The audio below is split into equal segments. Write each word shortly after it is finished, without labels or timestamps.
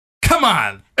Come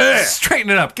on. Straighten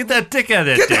it up. Get that dick out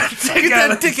of that dick. Get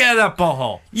that dick out of that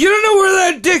butthole. You don't know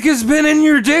where that dick has been in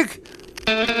your dick?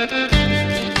 I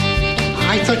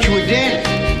thought you were dead.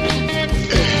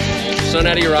 Sun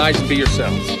out of your eyes and be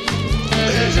yourselves.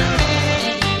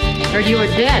 Heard you were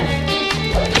dead.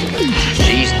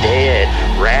 She's dead,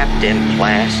 wrapped in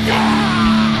plastic.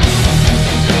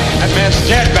 That man's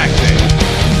dead back there.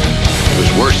 It was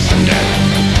worse than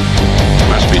dead.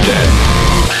 Must be dead.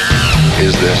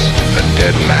 Is this a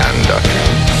dead man, Doctor?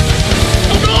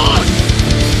 Oh, God!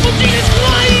 Oh, Jesus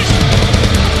Christ!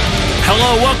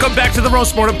 Hello, welcome back to the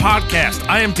Roast Mortem Podcast.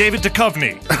 I am David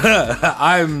Duchovny.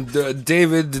 I'm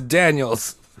David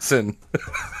Danielson.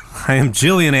 I am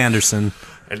Gillian Anderson.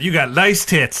 And you got nice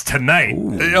tits tonight.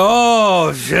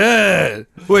 Oh, shit.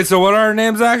 Wait, so what are our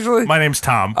names, actually? My name's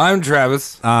Tom, I'm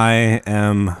Travis. I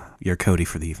am your Cody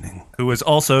for the evening. who is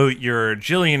also your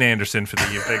Gillian Anderson for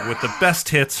the evening with the best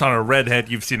hits on a redhead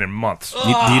you've seen in months. Do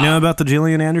you know about the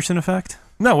Gillian Anderson effect?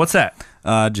 No, what's that?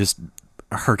 Just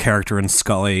her character in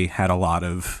Scully had a lot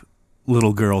of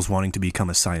little girls wanting to become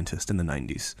a scientist in the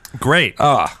 90s. Great.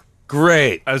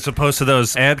 Great. As opposed to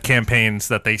those ad campaigns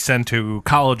that they send to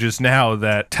colleges now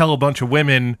that tell a bunch of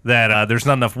women that there's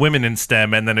not enough women in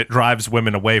STEM, and then it drives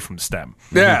women away from STEM.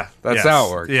 Yeah, that's Yes. how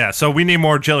it works. Yeah, so we need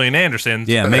more Gillian Andersons.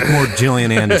 Yeah, make more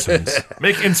Gillian Andersons.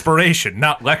 Make inspiration,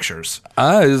 not lectures.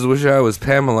 I just wish I was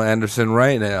Pamela Anderson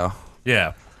right now.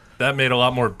 Yeah, that made a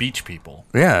lot more beach people.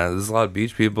 Yeah, there's a lot of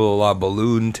beach people, a lot of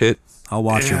balloon tit. I'll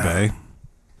watch your Bay.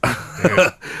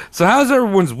 So how's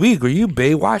everyone's week? Were you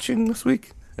Bay watching this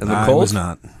week? In the I cold? was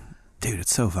not. Dude,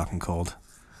 it's so fucking cold.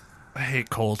 I hate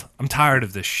cold. I'm tired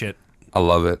of this shit. I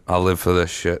love it. I live for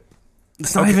this shit.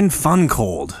 It's not even fun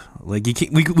cold. Like you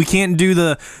can't, we can't do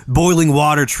the boiling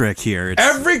water trick here. It's,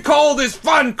 Every cold is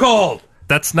fun cold.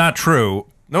 That's not true.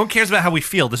 No one cares about how we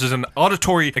feel. This is an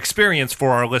auditory experience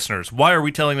for our listeners. Why are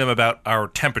we telling them about our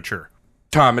temperature?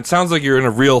 Tom, it sounds like you're in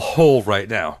a real hole right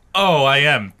now. Oh, I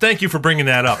am. Thank you for bringing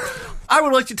that up. I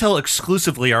would like to tell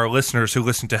exclusively our listeners who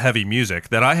listen to heavy music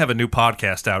that I have a new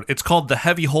podcast out. It's called The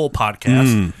Heavy Hole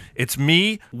Podcast. It's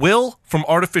me, Will from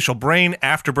Artificial Brain,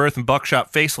 Afterbirth, and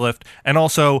Buckshot Facelift, and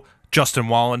also Justin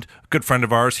Walland, a good friend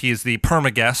of ours. He is the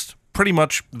perma guest, pretty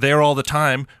much there all the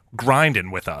time,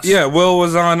 grinding with us. Yeah, Will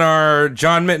was on our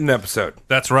John Mitten episode.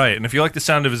 That's right. And if you like the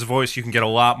sound of his voice, you can get a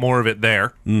lot more of it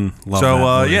there. love So,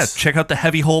 that voice. yeah, check out The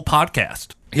Heavy Hole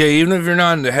Podcast. Yeah, even if you're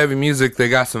not into heavy music, they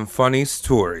got some funny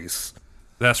stories.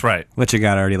 That's right. What you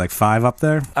got already, like 5 up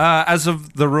there? As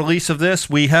of the release of this,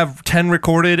 we have 10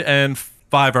 recorded and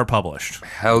 5 are published.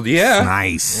 Hell yeah.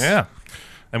 Nice. Yeah.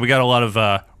 And we got a lot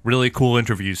of really cool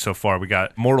interviews so far. We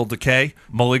got Mortal Decay,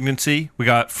 Malignancy. We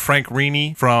got Frank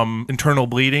Rini from Internal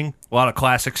Bleeding. A lot of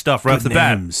classic stuff right off the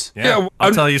names. bat. Yeah,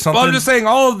 I'll tell you something. Well, I'm just saying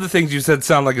all of the things you said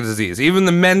sound like a disease. Even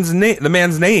the man's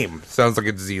name sounds like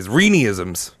a disease.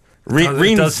 Reniisms.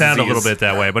 It does sound a little bit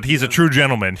that way, but he's a true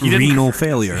gentleman. He didn't, Renal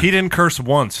failure. he didn't curse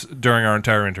once during our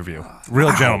entire interview.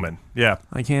 Real gentleman. Yeah.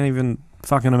 I can't even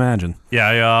fucking imagine.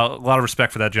 Yeah, a lot of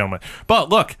respect for that gentleman. But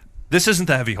look, this isn't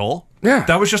the heavy hole. Yeah.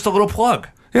 That was just a little plug.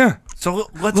 Yeah. So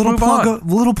let's Little move plug, on.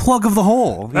 little plug of the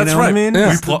hole. You That's know right. what I mean?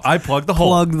 Yeah. I plugged the hole.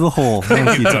 Plug the hole.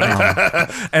 Thank you, Tom.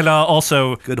 And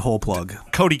also, Good hole plug.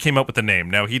 Cody came up with the name.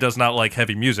 Now, he does not like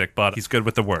heavy music, but he's good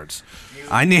with the words.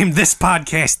 I named this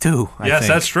podcast too. I Yes,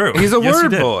 think. that's true. He's a Yes, you word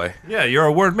did. boy. Yeah, you're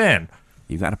a word man.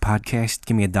 You got a podcast?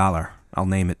 Give me $1. I'll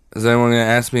name it. Is anyone going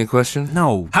to ask me a question?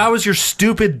 No. How was your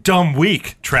stupid, dumb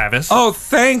week, Travis? Oh,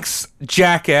 thanks,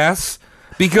 jackass.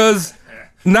 Because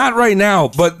not right now,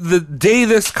 but the day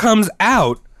this comes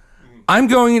out, I'm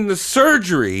going into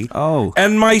surgery. Oh.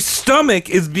 And my stomach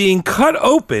is being cut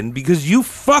open because you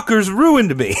fuckers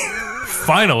ruined me.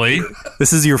 Finally.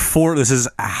 This is This is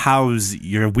how's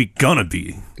your week gonna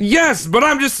be? Yes, but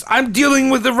I'm dealing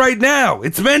with it right now.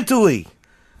 It's mentally.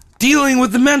 Dealing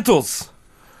with the mentals.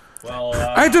 Well,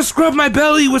 I had to scrub my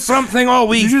belly with something all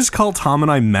Did you week. just call Tom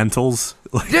and I mentals?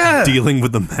 Like, Yeah. Dealing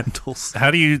with the mentals.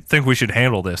 how do you think we should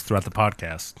handle this throughout the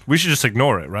podcast? We should just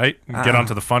ignore it, right? And get on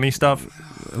to the funny stuff.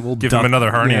 We'll Give him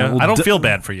another hernia. I don't feel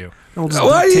bad for you. We'll just Well,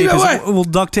 duct you tape know his, what? we'll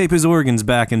duct tape his organs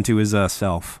back into his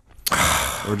self.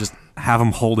 Or just have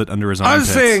him hold it under his I armpits.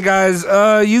 was saying, guys,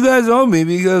 you guys owe me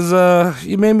because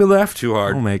you made me laugh too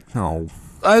hard. No.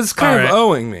 It's kind All of right.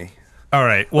 owing me. All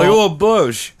right. Like a Well, little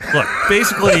bush. look,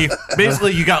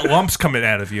 basically, you got lumps coming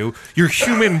out of you. You're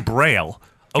human braille,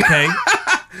 okay?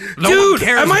 No one Dude,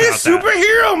 cares am I a about that.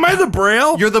 superhero? Am I the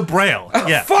Braille? You're the braille.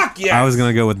 Yeah. Fuck yeah. I was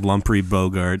gonna go with Lumpy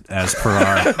Bogart as per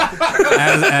our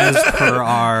as per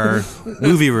our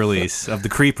movie release of The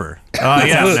Creeper.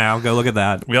 Yeah. Now go look at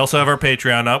that. We also have our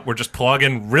Patreon up. We're just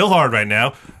plugging real hard right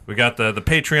now. We got the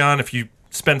Patreon. If you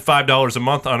spend $5 a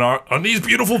month on these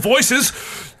beautiful voices,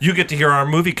 you get to hear our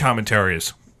movie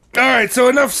commentaries. All right, so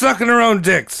enough sucking our own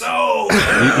dicks. You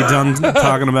done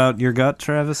talking about your gut,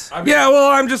 Travis? Yeah,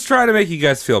 well, I'm just trying to make you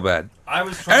guys feel bad. I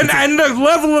was trying And the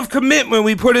level of commitment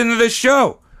we put into this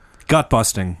show. Gut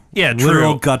busting. Yeah, true.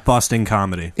 Literal gut busting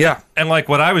comedy. Yeah. And like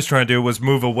what I was trying to do was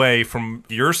move away from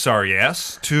your sorry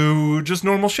ass to just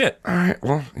normal shit. All right,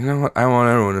 well, you know what? I want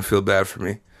everyone to feel bad for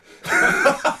me.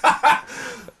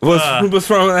 What's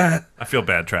wrong with that? I feel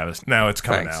bad, Travis. Now it's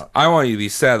coming Thanks. out. I want you to be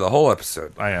sad the whole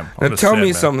episode. I am. Now I'm a tell sad me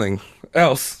man. something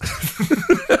else.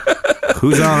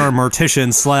 Who's on our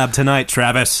mortician slab tonight,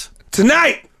 Travis?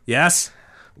 Tonight, Yes?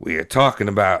 we are talking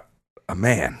about a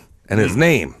man, and his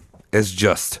name is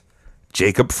just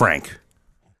Jacob Frank.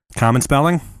 Common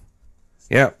spelling?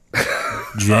 Yeah.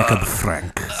 Jacob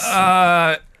Frank.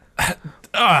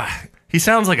 He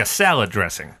sounds like a salad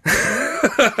dressing.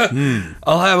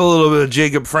 I'll have a little bit of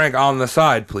Jacob Frank on the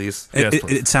side, please. Yes, It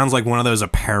please. sounds like one of those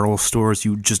apparel stores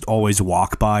you just always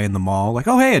walk by in the mall. Like,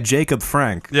 oh, hey, a Jacob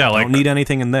Frank. Yeah, like- Don't need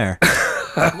anything in there.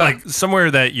 Like somewhere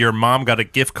that your mom got a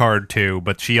gift card to,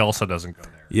 but she also doesn't go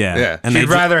there. Yeah. Yeah. And She'd they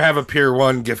rather have a Pier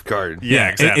 1 gift card. Yeah,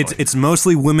 exactly. It's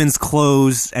mostly women's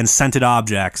clothes and scented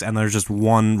objects, and there's just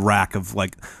one rack of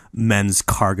like men's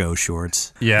cargo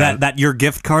shorts. Yeah. that your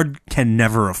gift card can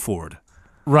never afford.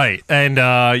 Right. And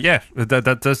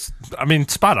that's I mean,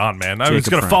 spot on, man. I was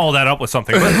Jacob going to Frank. follow that up with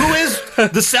something. But who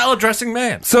is the salad dressing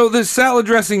man? So the salad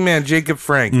dressing man, Jacob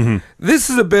Frank, this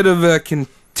is a bit of a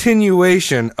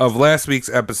continuation of last week's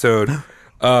episode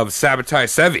of Sabotage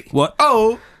Sevi. What?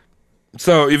 Oh,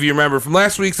 So if you remember from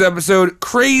last week's episode,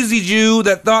 crazy Jew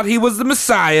that thought he was the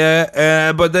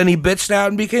Messiah, but then he bitched out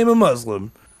and became a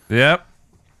Muslim. yep.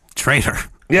 Traitor.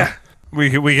 Yeah, We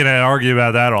can argue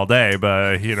about that all day,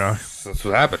 but that's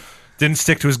what happened. didn't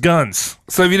stick to his guns.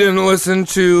 So if you didn't listen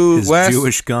to His last...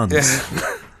 Jewish guns.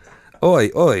 Oi,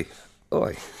 oi,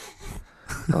 oi,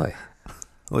 oi.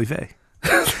 Oy vey.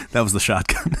 That was the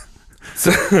shotgun.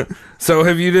 So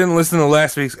if you didn't listen to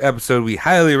last week's episode, we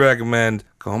highly recommend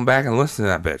going back and listening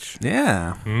to that bitch.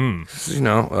 Yeah. You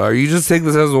know, or you just take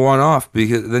this as a one-off,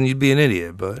 because then you'd be an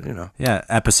idiot, but, you know. Yeah.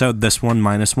 Episode this one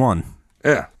minus one.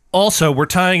 Yeah. Also, we're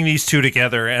tying these two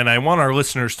together, and I want our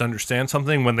listeners to understand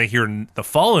something when they hear the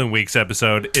following week's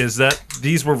episode is that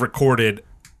these were recorded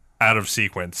out of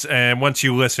sequence, and once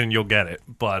you listen, you'll get it.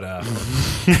 But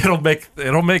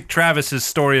it'll make Travis's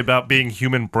story about being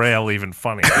human braille even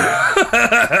funnier.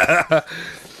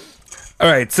 All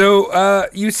right, so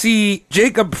you see,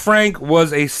 Jacob Frank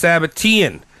was a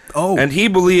Sabbatean. Oh. And he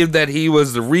believed that he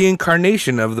was the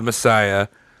reincarnation of the Messiah,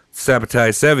 Sabbatai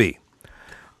Sevi.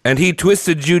 And he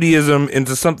twisted Judaism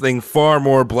into something far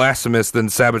more blasphemous than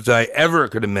Sabbatai ever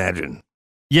could imagine.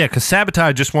 Yeah, because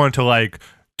Sabotage just wanted to like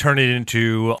turn it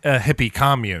into a hippie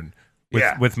commune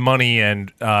with money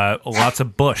and lots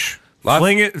of bush.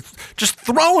 Fling it, just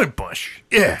throwing bush.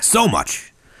 Yeah. So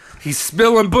much. He's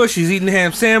spilling bush, he's eating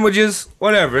ham sandwiches,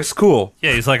 whatever, it's cool.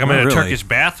 Yeah, he's like, I'm in a really. Turkish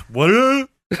bath. What?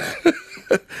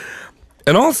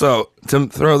 And also, to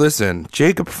throw this in,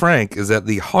 Jacob Frank is at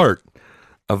the heart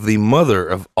of the mother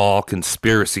of all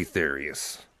conspiracy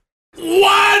theories.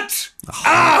 What?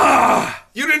 Ah!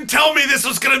 You didn't tell me this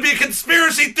was going to be a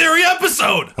conspiracy theory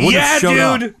episode. I would have showed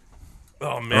up. dude. Oh,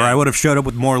 Or man. I would have showed up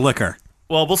with more liquor.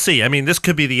 Well, we'll see. I mean, this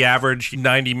could be the average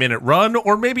 90-minute run,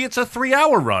 or maybe it's a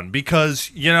 3-hour run, because,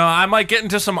 I might get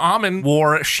into some Amen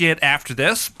War shit after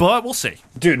this, but we'll see.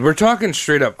 Dude, we're talking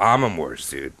straight up Amen Wars,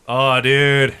 dude. Oh,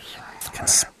 dude.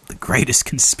 The greatest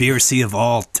conspiracy of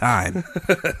all time.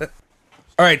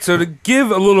 All right, so to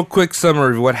give a little quick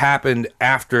summary of what happened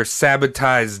after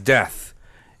Sabbatai's death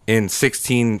in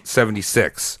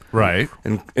 1676, Right.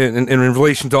 in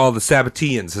relation to all the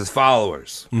Sabbateans, his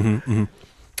followers.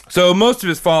 So most of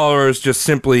his followers just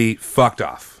simply fucked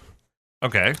off.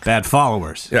 Okay. Bad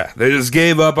followers. Yeah, they just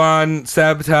gave up on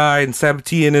Sabbatai and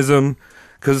Sabbateanism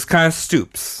because it's kind of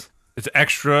stoops. It's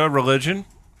extra religion.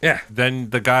 Yeah,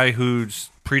 Then the guy who's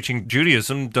preaching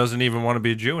Judaism doesn't even want to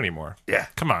be a Jew anymore. yeah.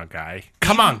 Come on, guy.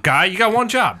 Come on, guy. You got one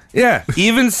job. Yeah,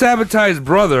 even Sabbatai's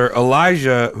brother,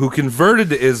 Elijah, who converted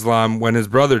to Islam when his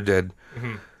brother did,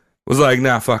 was like,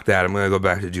 nah, fuck that. I'm going to go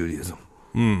back to Judaism.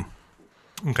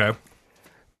 Okay.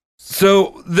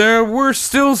 So there were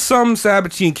still some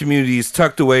Sabbatean communities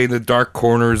tucked away in the dark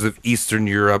corners of Eastern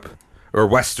Europe, or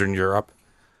Western Europe.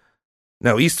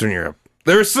 No, Eastern Europe.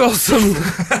 There's still some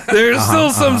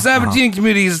Sabbatean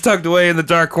communities tucked away in the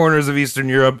dark corners of Eastern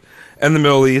Europe and the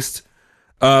Middle East.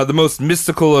 The most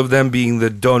mystical of them being the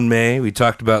Donmei. We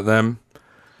talked about them.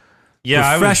 Yeah,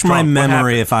 I was Refresh my drunk. What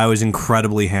memory happened? if I was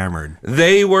incredibly hammered.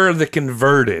 They were the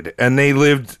converted, and they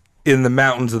lived in the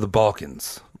mountains of the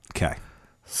Balkans. Okay.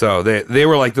 So they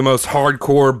were like the most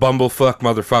hardcore bumblefuck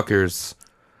motherfuckers.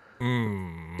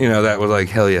 You know, that was like,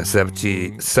 hell yeah,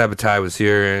 Sabotage was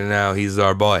here, and now he's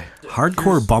our boy.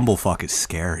 Hardcore bumblefuck is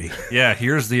scary. Yeah,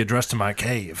 here's the address to my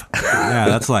cave. Yeah,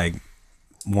 that's like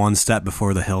one step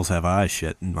before the hills have eyes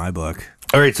shit in my book.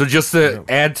 All right, so just to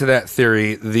add to that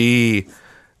theory, the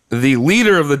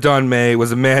leader of the Dunmay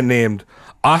was a man named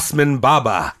Osman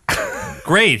Baba.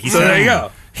 Great. So there you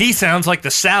go. He sounds like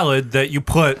the salad that you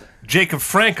put Jacob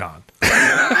Frank on.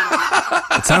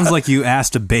 It sounds like you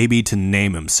asked a baby to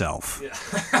name himself.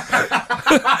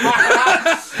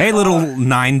 Hey, little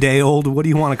 9-day-old, what do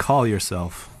you want to call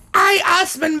yourself?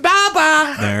 Osman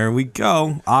Baba. There we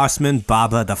go. Osman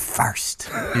Baba the First.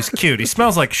 He's cute. He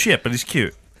smells like shit, but he's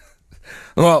cute.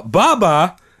 Well,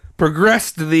 Baba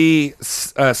progressed the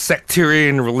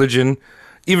sectarian religion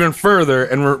even further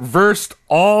and reversed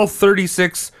all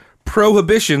 36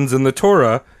 prohibitions in the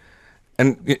Torah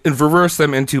and reversed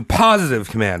them into positive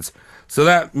commands. So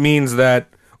that means that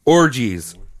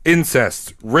orgies,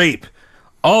 incest, rape,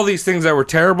 all these things that were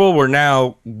terrible were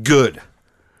now good.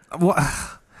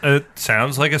 It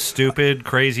sounds like a stupid,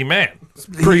 crazy man.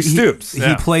 Pretty stoops.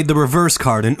 He played the reverse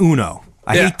card in Uno.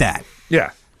 I hate that.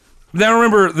 Yeah. Now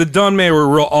remember, the Dunmay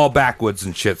were all backwoods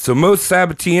and shit. So most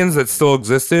Sabbateans that still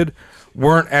existed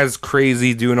weren't as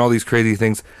crazy doing all these crazy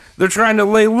things. They're trying to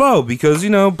lay low because, you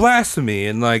know, blasphemy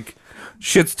and like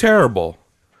shit's terrible.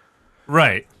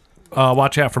 Right.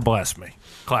 Watch out for blasphemy.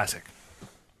 Classic.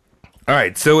 All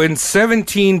right, so in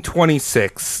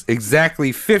 1726,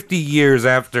 exactly 50 years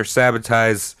after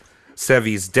Sabbatai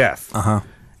Sevi's death,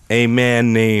 a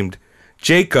man named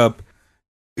Jacob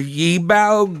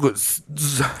Yebal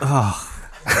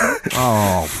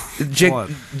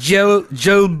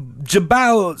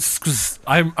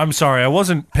I'm sorry, I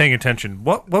wasn't paying attention.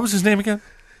 What was his name again?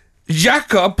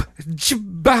 Jacob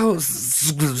Jabal.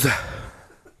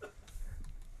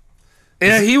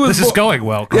 Yeah, he was. This is going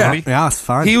well, Cody. Yeah, it's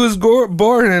fine. He was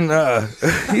born in.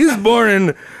 He was born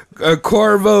in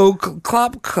Korwo,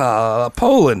 Klopka,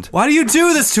 Poland. Why do you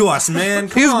do this to us, man?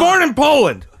 He was born in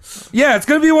Poland. Yeah, it's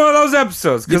gonna be one of those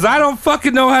episodes because I don't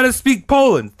fucking know how to speak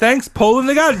Poland. Thanks, Poland.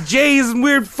 They got J's and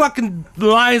weird fucking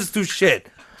lines to shit.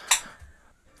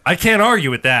 I can't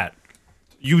argue with that.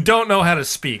 You don't know how to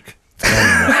speak.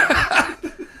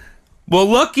 Well,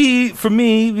 lucky for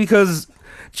me because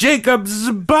Jacob's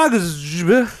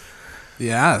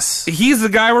Yes. he's the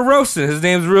guy we're roasting. His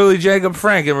name's really Jacob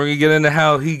Frank, and we're gonna get into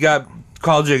how he got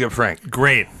called Jacob Frank.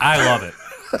 Great. I love it.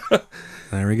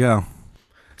 There we go.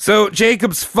 So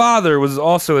Jacob's father was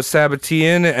also a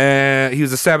Sabbatean. He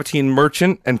was a Sabbatean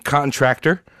merchant and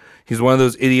contractor. He's one of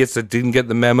those idiots that didn't get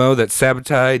the memo that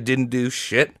Sabbatai didn't do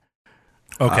shit.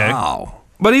 Okay. Wow.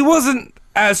 But he wasn't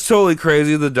as totally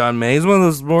crazy as the Dunmay. He's one of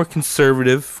those more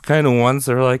conservative kind of ones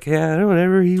that are like, yeah,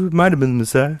 whatever, he might have been the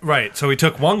Messiah. Right. So he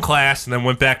took one class and then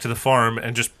went back to the farm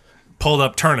and just pulled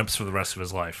up turnips for the rest of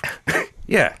his life.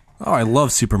 Yeah. Oh, I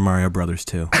love Super Mario Brothers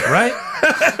too. Right?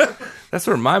 That's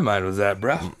where my mind was at,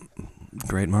 bro.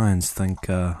 Great minds think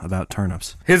about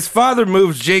turnips. His father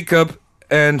moved Jacob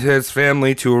and his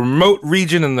family to a remote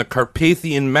region in the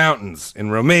Carpathian Mountains in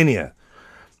Romania.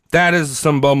 That is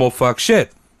some bumblefuck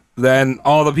shit. Then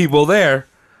all the people there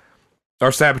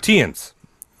are Sabbateans.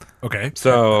 Okay.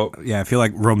 So, Yeah, I feel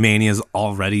like Romania's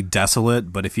already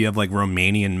desolate, but if you have like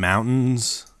Romanian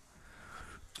mountains,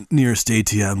 nearest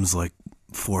ATM's like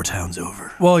 4 towns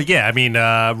over. Well, yeah. I mean,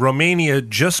 Romania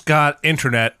just got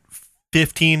internet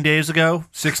 15 days ago,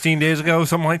 16 days ago,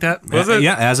 something like that. Was it?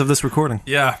 Yeah, as of this recording.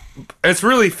 Yeah. it's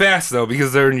really fast, though,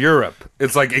 because they're in Europe.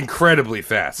 It's, like, incredibly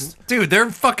fast. Dude, their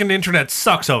fucking internet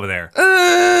sucks over there.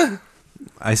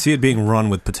 I see it being run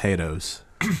with potatoes.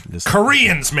 Just,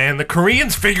 Koreans, man. The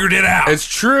Koreans figured it out. It's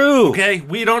true. Okay?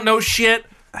 We don't know shit.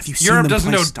 have you seen Europe them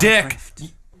doesn't play know dick.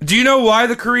 StarCraft? Do you know why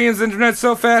the Koreans' internet's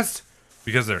so fast?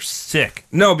 Because they're sick.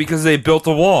 No, because they built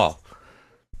a wall.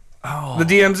 Oh. The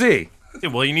DMZ. Yeah,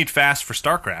 well, you need fast for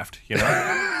StarCraft, you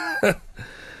know?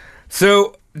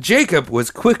 So, Jacob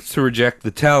was quick to reject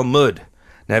the Talmud.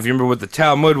 Now, if you remember what the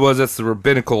Talmud was, that's the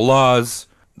rabbinical laws,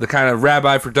 the kind of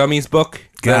Rabbi for Dummies book.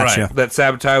 Gotcha. That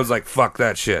Sabbatai was like, fuck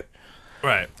that shit.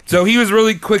 Right. So he was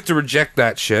really quick to reject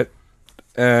that shit.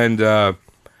 And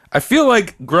I feel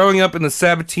like growing up in the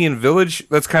Sabbatean village,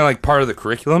 that's kind of like part of the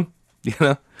curriculum, you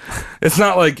know? It's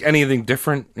not like anything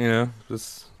different, you know?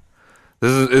 This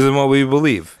isn't what we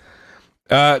believe.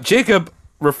 Jacob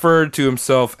referred to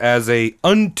himself as a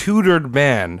untutored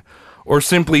man, or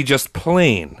simply just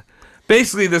plain.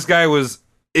 Basically, this guy was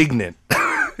ignorant.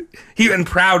 He and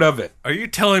proud of it. Are you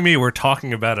telling me we're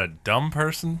talking about a dumb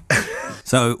person?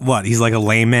 So what? He's like a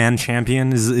layman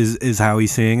champion. Is how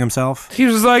he's seeing himself. He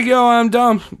was like, "Yo, I'm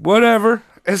dumb. Whatever.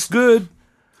 It's good."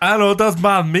 I don't know. It doesn't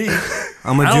bother me.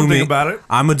 I'm gonna I do don't me. think about it.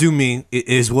 I'm gonna do me. It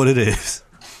is what it is.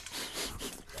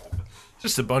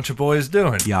 Just a bunch of boys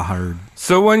doing. Yeah, I heard.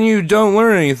 So when you don't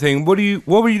learn anything, what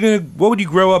would you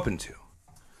grow up into?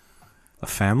 A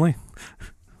family.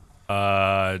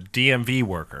 DMV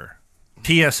worker.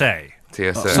 TSA.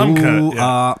 TSA. Some kind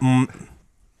of,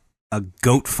 A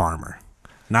goat farmer,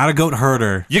 not a goat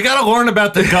herder. You gotta learn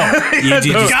about the goat. You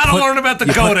You just gotta put- learn about the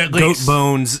you goat put at goat least.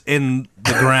 bones in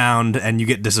the ground, and you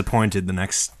get disappointed the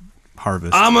next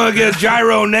harvest. I'm gonna get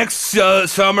gyro next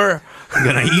summer. I'm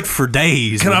gonna eat for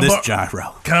days Can with I this bar-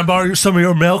 gyro. Can I borrow some of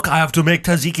your milk? I have to make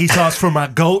tzatziki sauce for my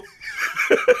goat.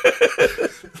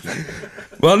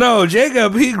 Well, no,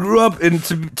 Jacob, he grew up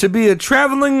to be a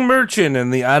traveling merchant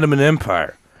in the Ottoman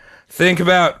Empire. Think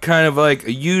about kind of like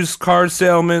a used car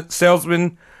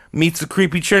salesman meets a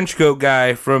creepy trench coat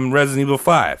guy from Resident Evil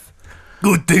 5.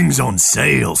 Good things on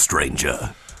sale,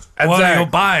 stranger. What are you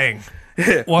buying?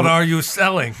 What are you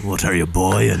selling? What are you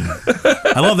buying?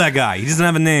 I love that guy. He doesn't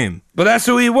have a name. But that's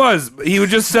who he was. He would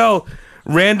just sell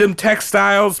random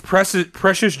textiles,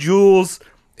 precious jewels,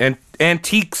 and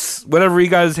antiques, whatever he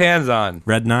got his hands on.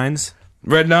 Red Nines.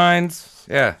 Red Nines,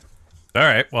 yeah. All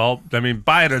right. Well, I mean,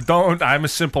 buy it or don't. I'm a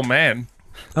simple man.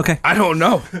 Okay. I don't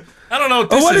know. I don't know.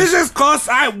 What does this cost?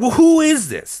 Who is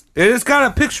this? It's got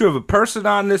a picture of a person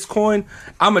on this coin.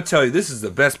 I'm gonna tell you, this is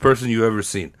the best person you've ever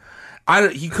seen.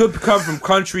 He could come from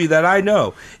country that I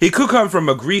know. He could come from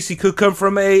a Greece. He could come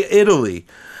from a Italy.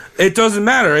 It doesn't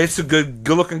matter. It's a good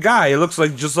looking guy. It looks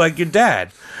like just like your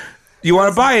dad. You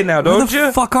want to buy it now, Where don't the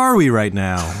you? fuck are we right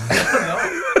now?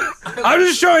 I'm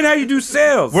just showing how you do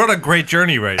sales. We're on a great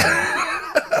journey right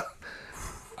now.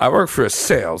 I work for a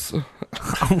sales.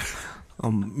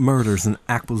 Murders and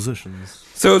acquisitions.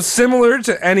 So similar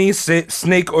to any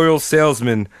snake oil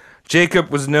salesman, Jacob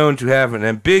was known to have an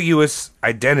ambiguous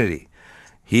identity.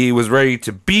 He was ready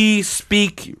to be,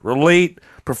 speak, relate,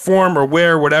 perform, or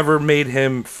wear whatever made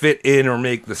him fit in or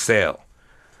make the sale.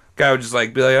 Guy would just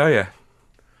like be like, "Oh yeah,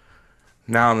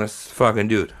 now I'm this fucking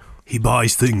dude." He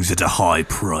buys things at a high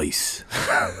price.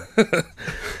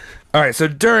 All right, so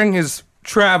during his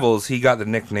travels, he got the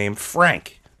nickname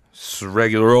Frank. Just a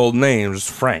regular old name,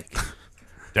 just Frank.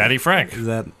 Daddy Frank. Is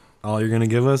that all you're gonna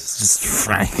give us? Just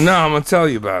Frank. No, I'm gonna tell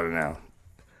you about it now.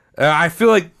 I feel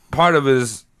like part of it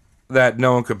is that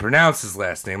no one could pronounce his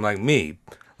last name, like me,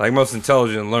 like most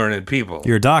intelligent, learned people.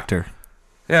 You're a doctor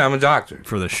Yeah, I'm a doctor.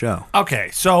 for the show. Okay,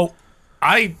 so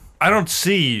I don't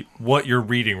see what you're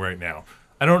reading right now.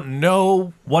 I don't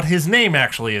know what his name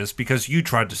actually is because you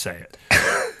tried to say it.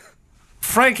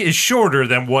 Frank is shorter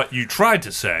than what you tried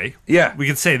to say. Yeah. We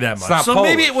can say that much. not So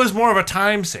maybe Polish. it was more of a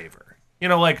time saver. You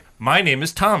know, like, my name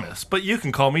is Thomas, but you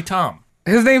can call me Tom.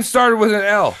 His name started with an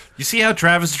L. You see how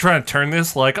Travis is trying to turn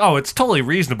this? Like, oh, it's totally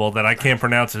reasonable that I can't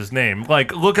pronounce his name.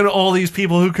 Like, look at all these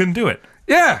people who can do it.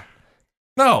 Yeah.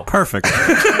 No, Perfect.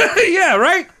 Yeah,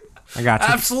 right? I got you.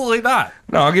 absolutely not.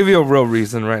 No, I'll give you a real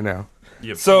reason right now.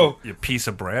 You, So- you piece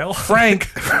of braille. Frank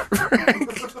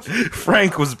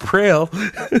was Braille.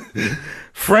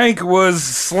 Frank was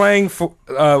slang for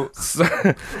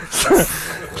slang.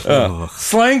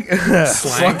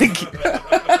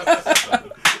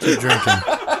 Keep drinking.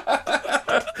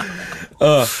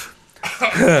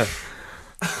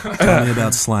 Tell me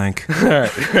about slank. All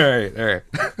right.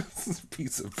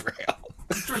 Piece of Braille.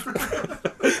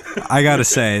 I gotta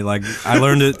say, like, I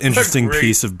learned an interesting Great.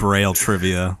 piece of Braille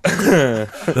trivia. The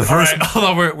All first, right, hold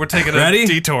on, we're taking a ready?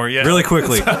 detour. Yeah, Really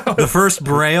quickly. The first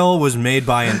Braille was made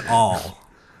by an awl,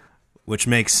 which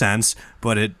makes sense,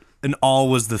 but an awl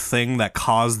was the thing that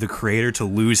caused the creator to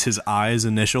lose his eyes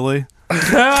initially.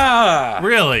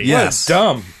 Really? Yes.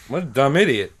 What a dumb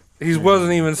idiot. He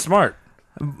wasn't even smart.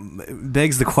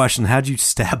 Begs the question, how'd you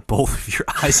stab both of your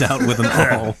eyes out with an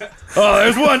awl? Oh,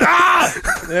 there's one.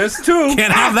 There's two.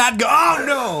 Can't have that go. Oh,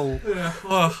 no.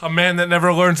 Ugh, a man that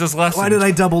never learns his lesson. Why did I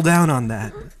double down on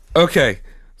that? Okay,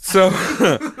 so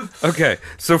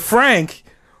Frank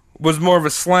was more of a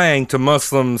slang to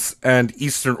Muslims and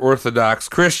Eastern Orthodox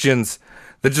Christians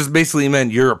that just basically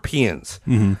meant Europeans.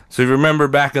 Mm-hmm. So if you remember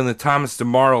back in the Thomas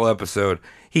DeMarle episode,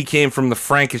 he came from the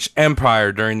Frankish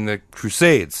Empire during the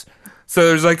Crusades. So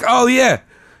there's like, oh yeah,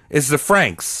 it's the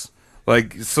Franks.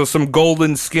 Like, so some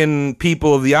golden skinned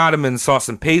people of the Ottomans saw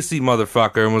some pasty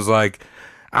motherfucker and was like,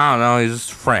 I don't know, he's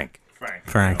just Frank.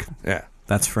 Frank. Yeah.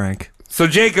 That's Frank. So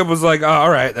Jacob was like, oh, all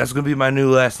right, that's going to be my new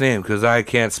last name because I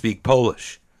can't speak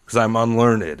Polish because I'm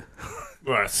unlearned.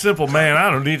 Well, simple man,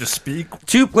 I don't need to speak.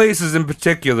 Two places in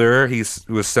particular he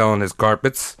was selling his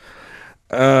carpets.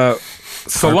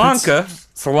 Salonka,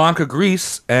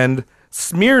 Greece, and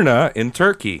Smyrna in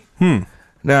Turkey.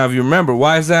 Now, if you remember,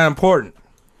 why is that important?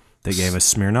 They gave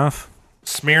us Smirnoff.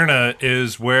 Smyrna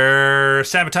is where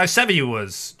Sabbatai Sevi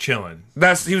was chilling.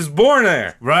 He was born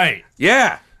there. Right.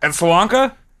 Yeah. And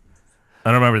Salonka?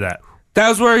 I don't remember that. That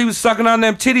was where he was sucking on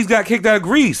them titties, got kicked out of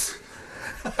Greece.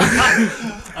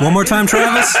 One more time,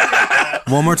 Travis.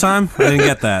 One more time. I didn't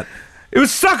get that. It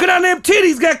was sucking on them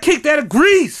titties, got kicked out of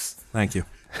Greece. Thank you.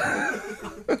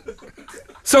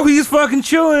 So he's fucking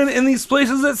chilling in these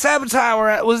places that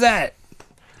Sabbatai was at.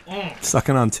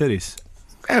 Sucking on titties.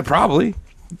 Yeah, probably.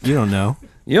 You don't know.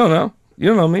 You don't know. You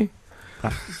don't know me.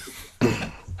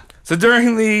 So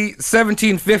during the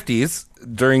 1750s,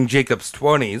 during Jacob's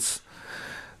 20s,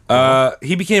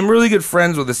 he became really good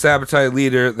friends with a Sabbatai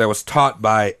leader that was taught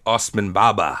by Osman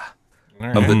Baba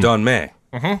of the Donmei.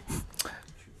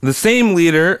 The same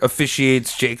leader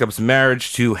officiates Jacob's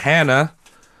marriage to Hannah,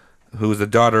 who is the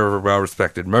daughter of a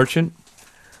well-respected merchant.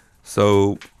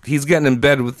 So he's getting in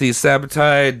bed with these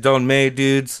Sabbatai Donmei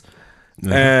dudes.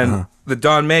 And the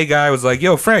Donmei guy was like,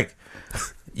 yo, Frank,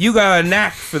 you got a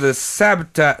knack for the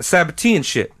Sabbatean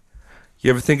shit.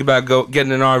 You ever think about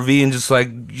getting an RV and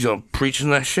just preaching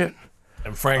that shit?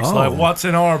 And Frank's like, what's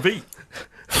an RV?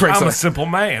 I'm a simple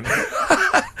man.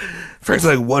 Frank's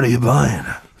like, what are you buying?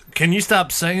 Can you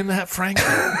stop saying that, Frank?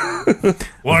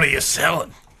 What are you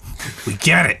selling? We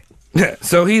get it. Yeah,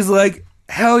 so he's like,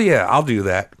 hell yeah, I'll do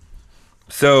that.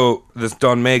 So this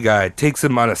Donmei guy takes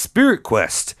him on a spirit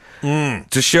quest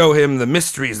to show him the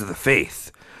mysteries of the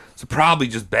faith. So probably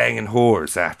just banging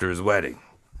whores after his wedding.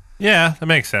 Yeah, that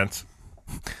makes sense.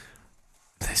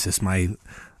 This is my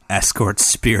escort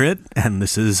Spirit, and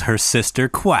this is her sister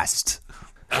Quest.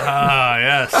 Ah,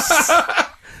 yes.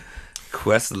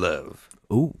 Questlove.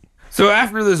 Ooh. So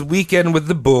after this weekend with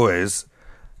the boys,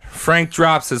 Frank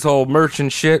drops his whole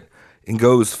merchant shit and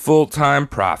goes full-time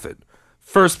prophet.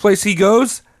 First place he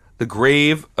goes, the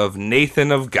grave of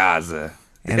Nathan of Gaza.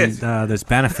 And there's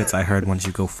benefits, I heard, once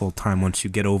you go full-time, once you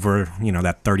get over,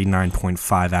 that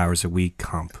 39.5 hours a week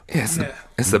hump. It's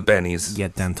the bennies. You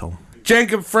get dental.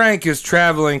 Jacob Frank is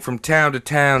traveling from town to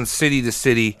town, city to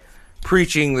city,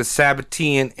 preaching the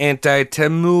Sabbatean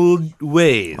anti-Talmud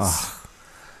ways.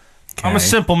 Okay. I'm a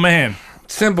simple man.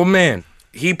 Simple man.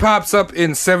 He pops up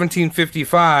in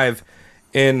 1755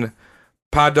 in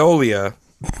Podolia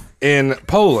in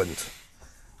Poland,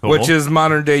 which is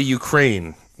modern-day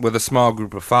Ukraine, with a small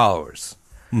group of followers.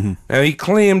 Now, he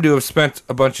claimed to have spent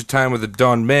a bunch of time with the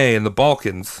Donmei in the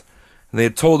Balkans, and they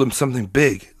had told him something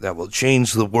big that will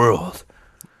change the world.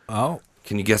 Oh.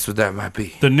 Can you guess what that might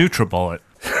be? The NutriBullet.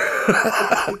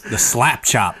 The slap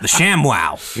chop, the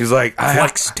ShamWow. He's like,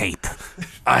 Flex tape.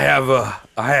 I have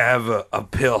a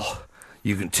pill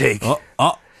you can take, and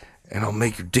I'll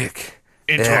make your dick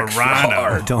Into a extra rhino.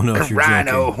 hard. I don't know if you're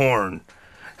rhino joking. horn.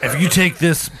 If you take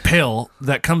this pill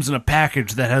that comes in a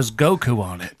package that has Goku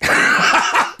on it,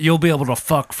 you'll be able to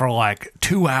fuck for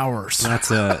 2 hours. That's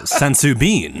a sensu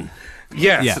bean.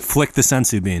 Yes. Yeah, flick the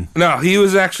sensu bean. No, he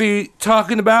was actually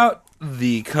talking about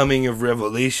the coming of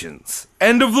Revelations.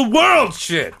 End of the world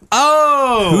shit.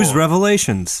 Oh! Whose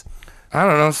Revelations? I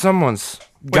don't know, someone's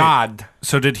God.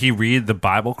 So did he read the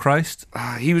Bible, Christ?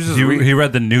 He was just He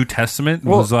read the New Testament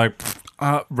and was like,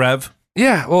 Rev.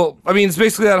 yeah, well, I mean, it's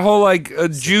basically that whole,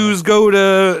 Jews go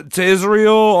to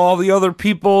Israel, all the other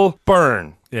people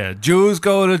burn. Yeah, Jews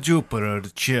go to Jupiter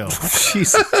to chill.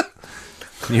 Jesus.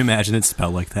 Can you imagine it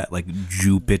spelled like that? Like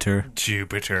Jupiter?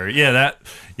 Jupiter. Yeah, that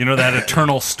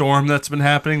eternal storm that's been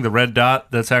happening, the red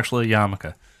dot, that's actually a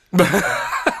yarmulke.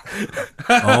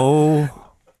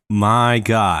 Oh, my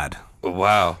God.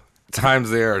 Wow. Times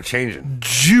they are changing.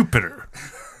 Jupiter.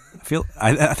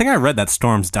 I think I read that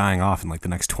storm's dying off in the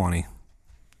next 20.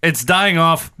 It's dying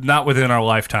off not within our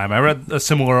lifetime. I read a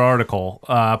similar article,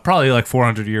 probably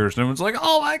 400 years, and it was like,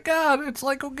 oh my God, it's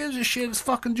who gives a shit? It's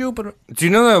fucking Jupiter. Do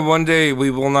you know that one day we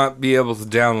will not be able to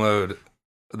download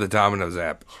the Domino's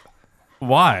app?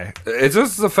 Why? It's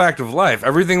just the fact of life.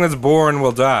 Everything that's born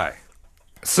will die.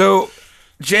 So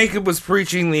Jacob was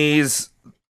preaching these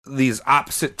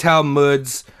opposite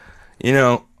Talmuds,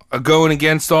 going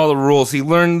against all the rules. He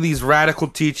learned these radical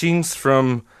teachings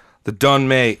from the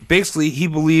Donmei. Basically, he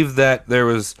believed that there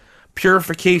was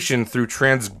purification through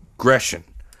transgression.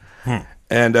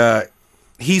 And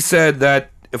he said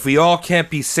that if we all can't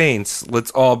be saints, let's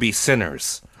all be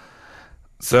sinners.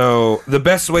 So the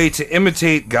best way to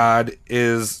imitate God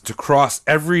is to cross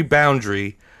every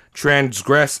boundary,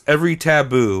 transgress every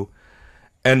taboo,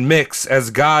 and mix, as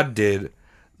God did,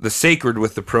 the sacred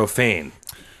with the profane.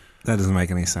 That doesn't make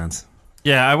any sense.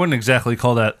 Yeah, I wouldn't exactly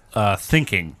call that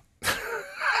thinking.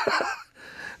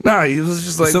 No, he was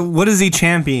just like, So what is he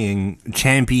championing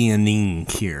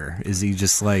here? Is he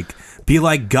just like, be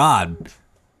like God,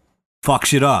 fuck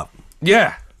shit up?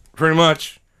 yeah, pretty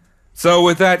much. So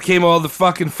with that came all the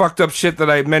fucking fucked up shit that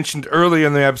I mentioned earlier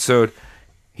in the episode.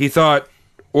 He thought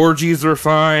orgies were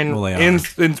fine. Well, they are.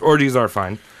 Orgies are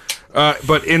fine.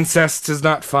 But incest is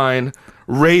not fine.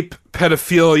 Rape,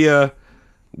 pedophilia,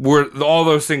 all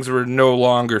those things were no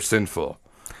longer sinful.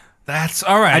 That's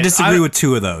all right. I disagree with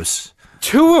two of those.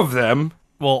 Two of them.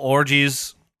 Well,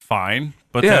 orgies, fine.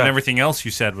 But Yeah. then everything else you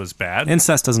said was bad.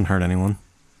 Incest doesn't hurt anyone.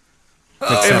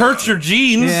 It hurts your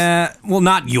genes. Yeah, well,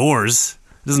 not yours.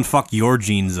 It doesn't fuck your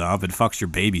genes up. It fucks your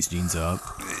baby's genes up.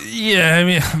 Yeah, I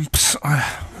mean,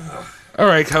 All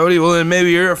right, Cody. Well, then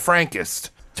maybe you're a Frankist.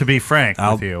 to be frank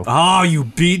with you. Oh, you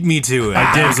beat me to it.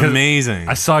 I did, That was 'cause amazing.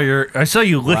 I saw you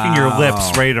licking your Wow.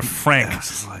 lips ready to frank.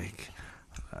 It's like,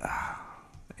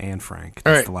 Anne Frank.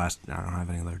 All That's right. the last. I don't have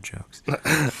any other jokes.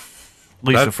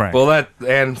 Lisa Frank. Well, that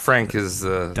Anne Frank is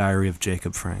Diary of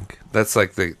Jacob Frank. that's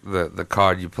like the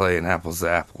card you play in Apples to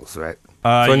Apples, right?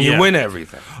 So when yeah. you win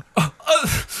everything.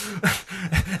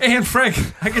 Anne Frank,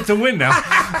 I get to win now.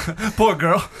 Poor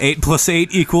girl. 8 + 8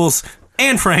 equals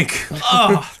Anne Frank.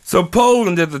 So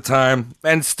Poland at the time,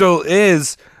 and still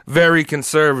is, very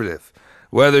conservative.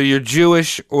 Whether you're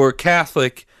Jewish or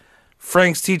Catholic,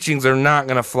 Frank's teachings are not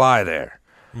going to fly there.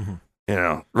 Mm-hmm. You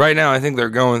know, right now I think they're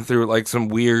going through like some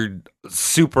weird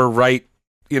super right,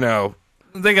 you know.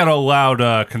 They got a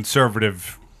loud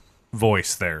conservative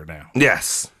voice there now.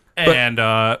 Yes. And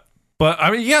but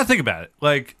I mean, you gotta think about it.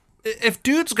 Like, if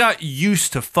dudes got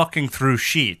used to fucking through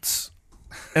sheets,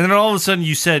 and then all of a sudden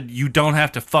you said you don't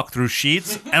have to fuck through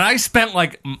sheets, and I spent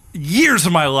like years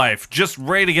of my life just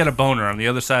ready to get a boner on the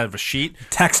other side of a sheet.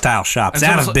 Textile shops And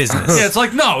so out it's of like- business. Yeah, it's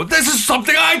like, no, this is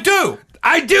something I do.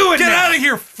 I do it Get now. out of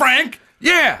here, Frank.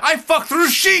 Yeah. I fuck through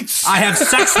sheets. I have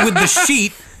sex with the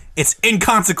sheet. It's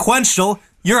inconsequential.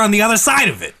 You're on the other side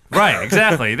of it. Right,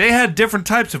 exactly. They had different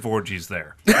types of orgies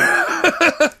there.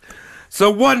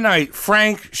 So one night,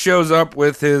 Frank shows up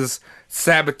with his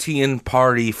Sabbatean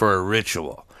party for a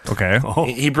ritual. Okay.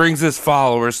 He brings his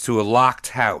followers to a locked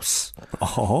house.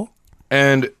 Oh.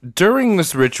 And during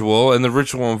this ritual, and the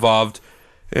ritual involved,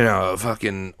 you know,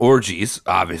 fucking orgies,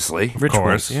 obviously.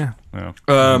 Rituals, course. yeah.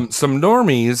 Some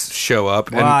normies show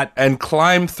up What? and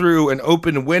climb through an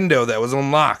open window that was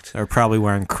unlocked. They're probably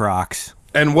wearing Crocs.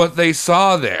 And what they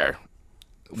saw there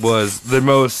was the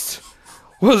most,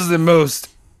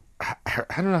 I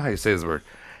don't know how you say this word,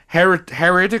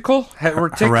 heretical?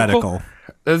 Heretical.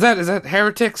 Is that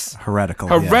heretics? Heretical.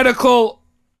 yeah. Heretical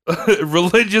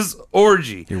religious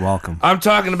orgy. You're welcome. I'm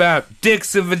talking about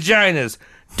dicks and vaginas,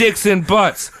 dicks and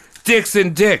butts, dicks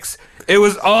and dicks. It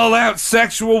was all out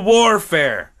sexual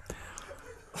warfare.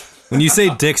 When you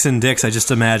say dicks and dicks, I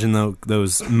just imagine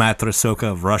those matryoshka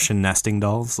of Russian nesting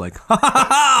dolls. Like,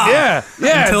 Yeah,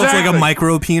 yeah. until it's like a exactly.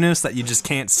 micro penis that you just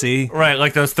can't see. Right,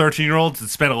 like those 13-year-olds that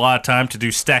spend a lot of time to do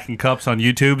stacking cups on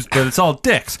YouTube, but it's all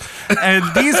dicks. And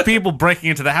these people breaking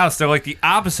into the house, they're like the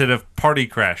opposite of party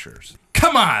crashers.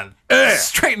 Come on,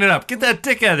 straighten it up. Get that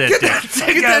dick out of that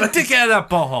dick. Get that dick out of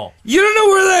that butthole. You don't know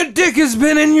where that dick has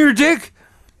been in your dick?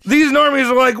 These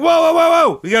normies are like, whoa, whoa, whoa,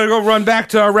 whoa. We gotta go run back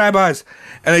to our rabbis.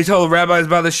 And they tell the rabbis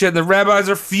about this shit, and the rabbis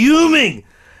are fuming.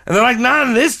 And they're like, not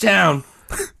in this town.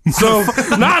 So,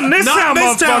 not in this town,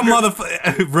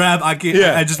 motherfucker.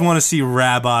 I just want to see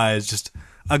rabbis, just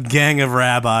a gang of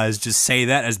rabbis, just say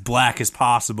that as black as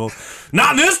possible.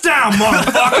 Not in this town,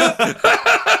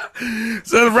 motherfucker.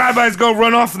 So the rabbis go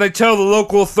run off, and they tell the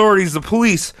local authorities, the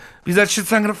police, because that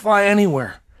shit's not gonna fly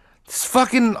anywhere. It's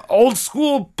fucking old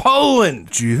school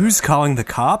Poland. Jews calling the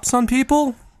cops on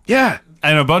people? Yeah.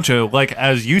 And a bunch of, like,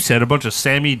 as you said, a bunch of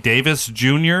Sammy Davis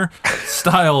Jr.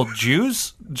 style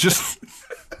Jews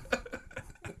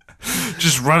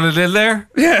just running in there.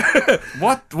 Yeah.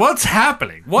 What's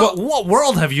happening? What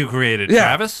world have you created, Yeah.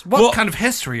 Travis? What Well- kind of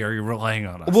history are you relying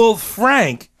on us? Well,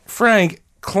 Frank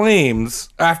claims,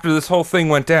 after this whole thing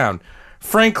went down,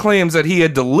 Frank claims that he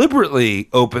had deliberately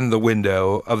opened the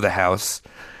window of the house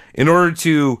in order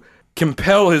to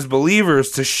compel his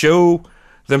believers to show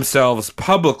themselves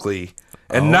publicly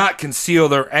and not conceal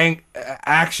their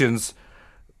actions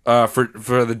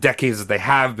for the decades that they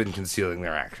have been concealing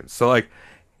their actions. So, like,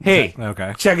 hey,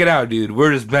 Okay. check it out, dude.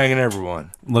 We're just banging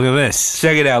everyone. Look at this.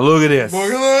 Check it out. Look at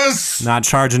this. Not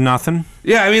charging nothing.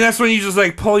 Yeah, I mean, that's when you just,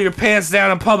 like, pull your pants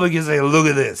down in public and say, look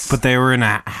at this. But they were in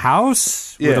a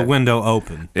house with Yeah. a window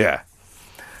open. Yeah.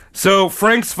 So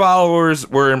Frank's followers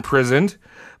were imprisoned,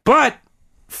 but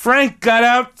Frank got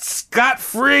out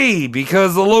scot-free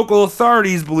because the local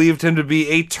authorities believed him to be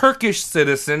a Turkish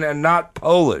citizen and not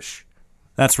Polish.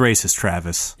 That's racist,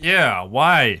 Travis. Yeah,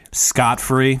 why?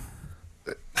 Scot-free.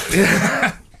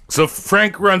 So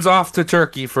Frank runs off to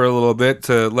Turkey for a little bit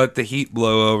to let the heat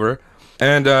blow over.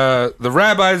 And the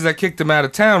rabbis that kicked him out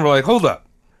of town were like, hold up.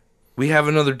 We have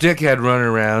another dickhead running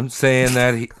around saying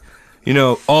that,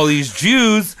 all these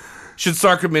Jews should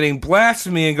start committing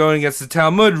blasphemy and going against the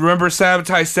Talmud. Remember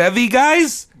Sabbatai Sevi,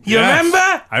 guys? You Yes,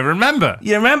 remember? I remember.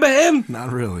 You remember him?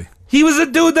 Not really. He was a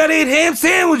dude that ate ham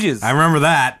sandwiches. I remember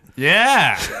that.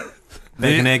 Yeah.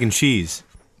 Bacon, egg, and cheese.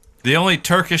 The only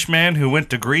Turkish man who went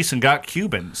to Greece and got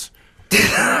Cubans.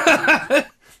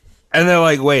 And they're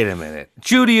like, wait a minute.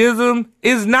 Judaism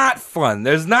is not fun.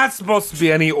 There's not supposed to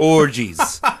be any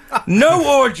orgies.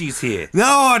 No orgies here.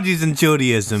 No orgies in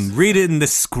Judaism. Read it in the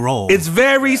scroll. It's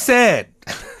very sad.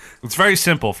 It's very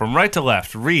simple. From right to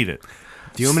left. Read it.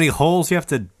 Do you know how many holes you have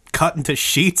to cut into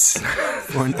sheets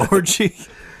for an orgy?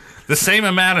 The same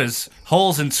amount as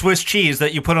holes in Swiss cheese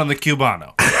that you put on the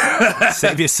Cubano.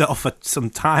 Save yourself some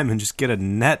time and just get a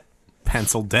net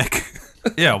pencil dick.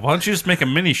 Yeah, why don't you just make a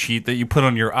mini sheet that you put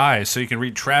on your eyes so you can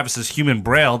read Travis's human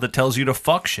braille that tells you to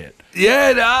fuck shit?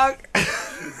 Yeah, dog.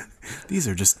 These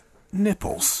are just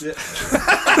nipples.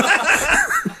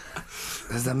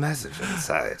 There's a message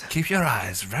inside. Keep your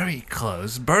eyes very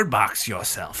closed. Bird box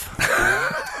yourself.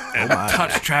 And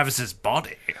touch Travis's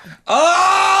body.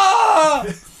 Oh!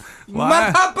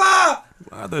 My papa!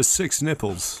 Why are there 6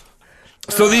 nipples?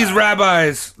 So these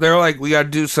rabbis, they're like, we gotta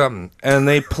do something. And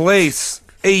they place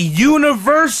a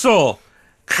universal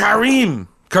Karim.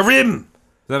 Is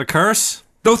that a curse?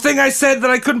 The thing I said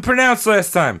that I couldn't pronounce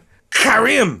last time.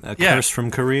 Karim. A Yeah. curse from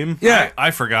Kareem? Yeah.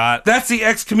 I forgot. That's the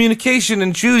excommunication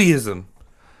in Judaism.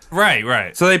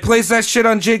 Right. So they placed that shit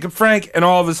on Jacob Frank and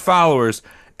all of his followers.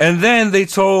 And then they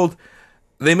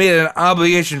made it an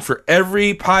obligation for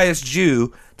every pious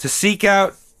Jew to seek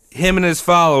out him and his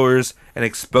followers and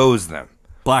expose them.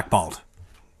 Blackballed.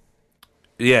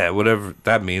 Yeah, whatever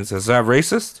that means. Is that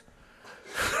racist?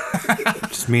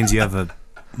 Just means you have a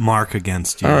mark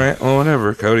against you. All right, well,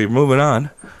 whatever, Cody. Moving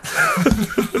on.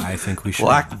 I think we should.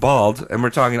 Blackballed, and we're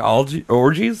talking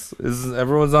orgies? Is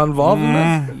everyone's involved in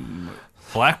this?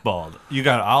 Blackballed. You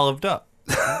got olived up.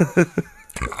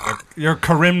 You're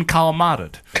Karim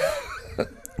Kalamaded.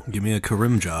 Give me a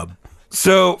Karim job.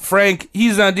 So, Frank,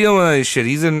 he's not dealing with any shit.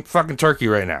 He's in fucking Turkey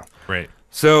right now. Right.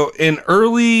 So, in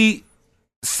early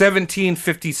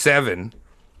 1757,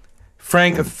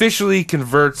 Frank officially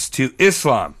converts to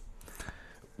Islam,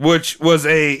 which was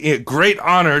a great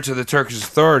honor to the Turkish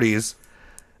authorities.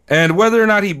 And whether or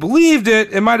not he believed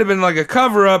it, it might have been like a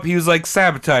cover-up. He was like,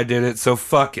 Sabbatai did it, so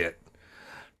fuck it.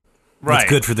 Right. What's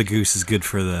good for the goose is good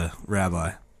for the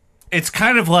rabbi. It's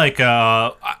kind of like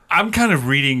I'm kind of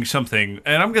reading something,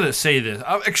 and I'm going to say this.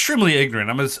 I'm extremely ignorant.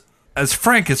 I'm as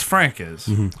frank is.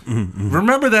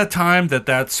 Remember that time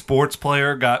that sports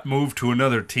player got moved to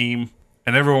another team,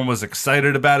 and everyone was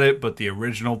excited about it, but the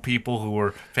original people who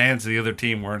were fans of the other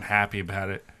team weren't happy about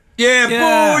it?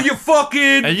 Yeah, boo, you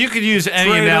fucking... And you could use any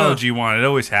Straight analogy you want. It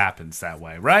always happens that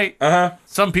way, right? Uh-huh.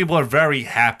 Some people are very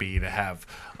happy to have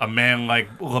a man like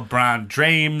LeBron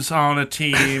James on a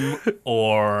team,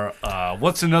 or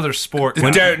what's another sport?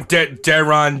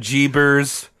 Deron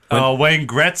Jeebers. Wayne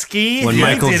Gretzky. When He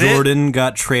Michael did it. Jordan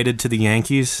got traded to the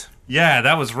Yankees, Yeah,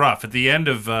 that was rough at the end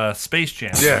of Space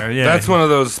Jam. there. That's one of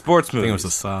those sports I think it was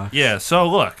movies. the Sox. Yeah, so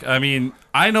look, I mean,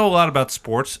 I know a lot about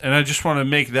sports, and I just want to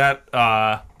make that.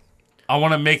 I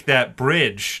want to make that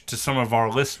bridge to some of our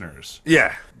listeners.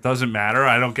 Yeah. Doesn't matter.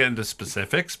 I don't get into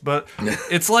specifics, but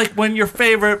it's like when your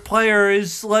favorite player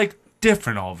is like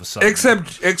different all of a sudden.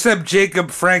 Except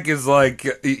Jacob Frank is like,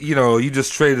 you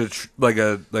just traded like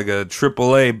a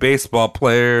AAA baseball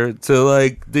player to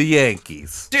like the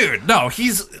Yankees. Dude, no,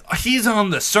 he's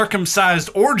on the circumcised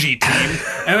orgy team,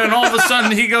 and then all of a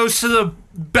sudden he goes to the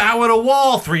bow at a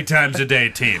wall 3 times a day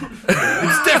team.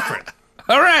 It's different.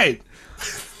 All right.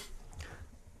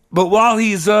 But while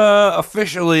he's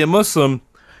officially a Muslim,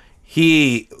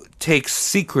 he takes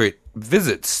secret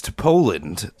visits to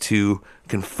Poland to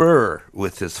confer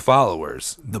with his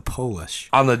followers The Polish.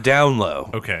 on the down low.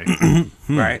 Okay.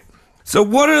 Right. So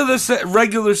what are the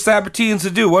regular Sabbateans to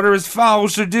do? What are his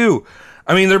followers to do?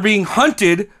 I mean, they're being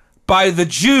hunted by the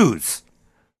Jews.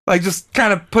 Like, just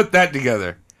kind of put that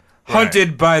together.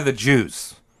 Hunted by the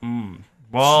Jews.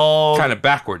 Well, Kind of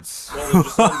backwards.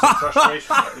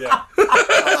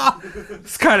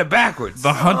 It's kind of backwards.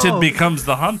 the hunted becomes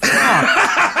the hunted.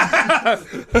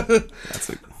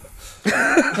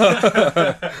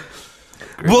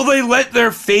 Will they let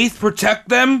their faith protect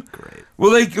them? Great.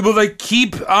 Will they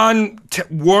keep on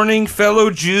warning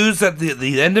fellow Jews that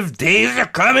the end of days are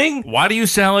coming? Why do you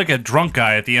sound like a drunk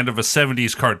guy at the end of a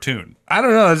 70s cartoon? I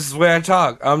don't know. This is the way I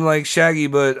talk. I'm like Shaggy,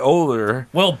 but older.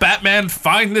 Will Batman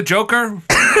find the Joker?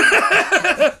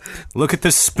 Look at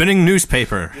this spinning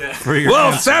newspaper for your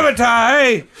Well, answer.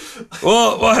 Sabotage.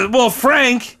 Well,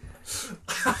 Frank.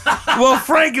 Well,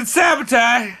 Frank and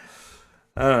Sabotage.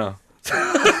 I don't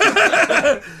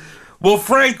know. Well,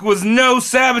 Frank was no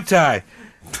Sabotage.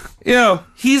 You know,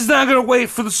 he's not going to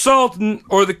wait for the Sultan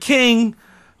or the King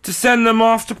to send them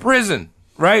off to prison,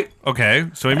 right? Okay,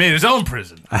 so he made his own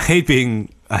prison. I hate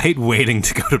waiting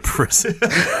to go to prison.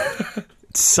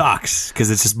 It sucks because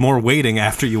it's just more waiting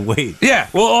after you wait. Yeah.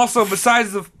 Well, also,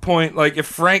 besides the point, like, if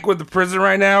Frank went to prison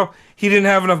right now, he didn't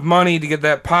have enough money to get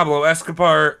that Pablo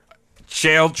Escobar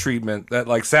jail treatment that,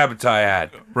 like, Sabotage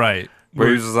had. Right. Where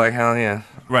he was just like, hell yeah.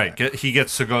 Right. He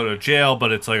gets to go to jail,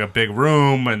 but it's like a big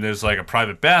room, and there's like a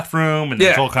private bathroom, and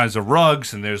there's all kinds of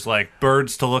rugs, and there's like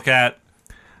birds to look at.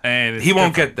 And He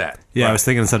won't get that. Yeah, I was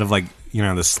thinking instead of like, you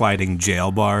know, the sliding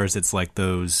jail bars, it's like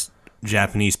those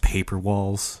Japanese paper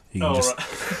walls. You can just...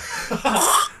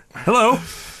 Hello.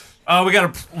 We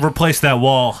got to replace that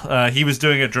wall. He was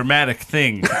doing a dramatic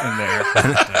thing in there.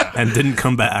 And didn't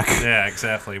come back. Yeah,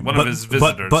 exactly. One of his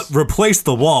visitors. But replace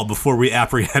the wall before we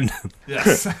apprehend him.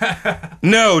 Yes.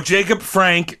 No, Jacob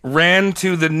Frank ran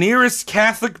to the nearest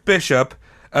Catholic bishop,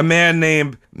 a man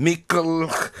named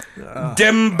Mikola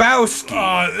Dembowski.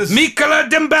 Mikola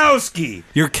Dembowski.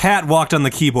 Your cat walked on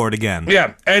the keyboard again.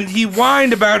 Yeah, and he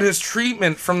whined about his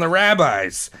treatment from the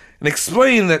rabbis and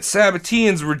explained that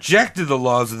Sabbateans rejected the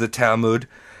laws of the Talmud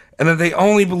and that they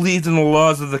only believed in the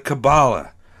laws of the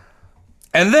Kabbalah.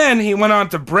 And then he went on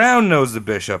to brown-nose the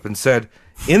bishop and said,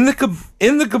 in the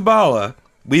Kabbalah,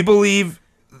 we believe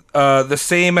the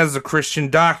same as the Christian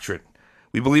doctrine.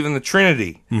 We believe in the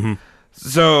Trinity. Mm-hmm.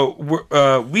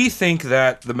 So we think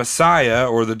that the Messiah,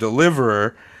 or the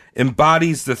deliverer,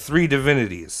 embodies the three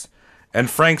divinities. And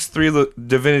Frank's three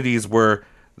divinities were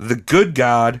the good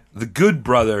God, the good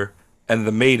brother, and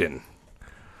the maiden.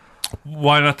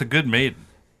 Why not the good maiden?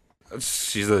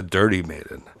 She's a dirty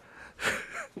maiden.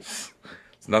 There's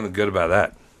nothing good about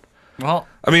that. Well,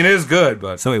 I mean, it is good,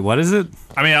 but... So wait, what is it?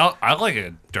 I mean, I like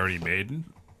a dirty maiden.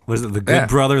 What is it? The good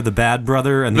brother, the bad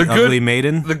brother, and the ugly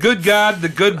maiden? The good God, the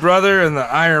good brother, and the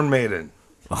Iron Maiden.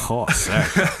 Oh, sick.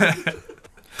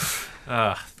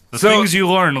 The things you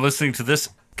learn listening to this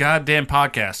goddamn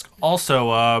podcast.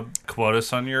 Also, quote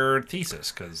us on your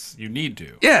thesis, because you need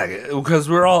to. Yeah, because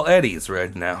we're all Eddies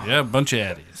right now. Yeah, a bunch of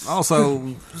Eddies.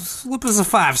 Also, slip us a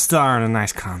 5-star and a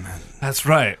nice comment. That's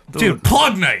right. Dude,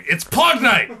 plug night. It's plug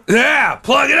night. Yeah,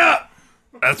 plug it up.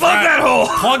 That's Plug right. that hole.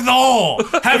 Plug the hole.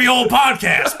 Heavy Hole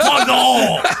Podcast. Plug the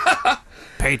hole.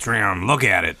 Patreon, look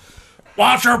at it.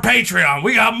 Watch our Patreon.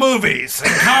 We got movies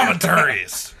and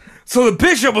commentaries. So the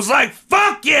bishop was like,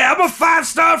 fuck yeah, I'm a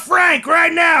 5-star Frank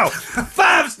right now.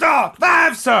 5-star,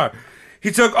 5-star.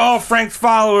 He took all Frank's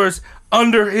followers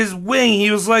under his wing.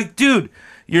 He was like, dude,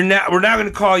 we're now going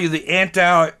to call you the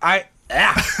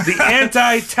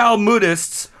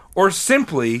anti-Talmudists, or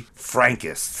simply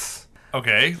Frankists.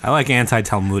 Okay. I like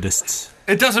anti-Talmudists.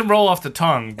 It doesn't roll off the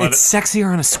tongue, but It's sexier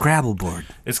on a Scrabble board.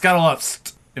 it's got a lot of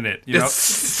st in it. You know,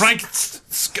 It's- Frank.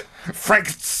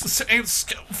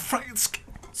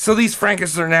 So these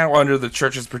Frankists are now under the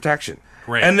church's protection.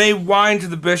 Great. And they whined to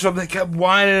the bishop. They kept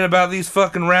whining about these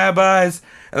fucking rabbis.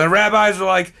 And the rabbis are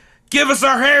like, give us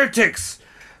our heretics.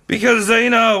 Because, we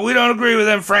don't agree with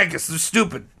them Frankists. They're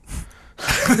stupid.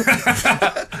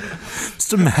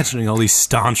 Just imagining all these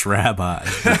staunch rabbis.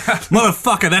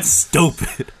 Motherfucker, that's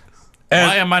stupid.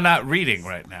 Why am I not reading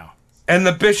right now? And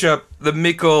the bishop, the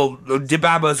Mikol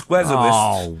Dibabas Quezovist.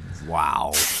 Oh,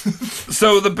 wow.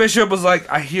 So the bishop was like,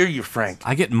 I hear you, Frank.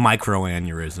 I get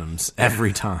microaneurysms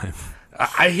every time.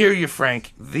 I hear you,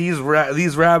 Frank. These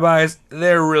rabbis,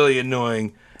 they're really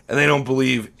annoying. And they don't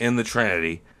believe in the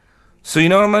Trinity. So you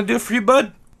know what I'm going to do for you,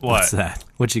 bud? What? What's that?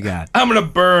 What you got? I'm going to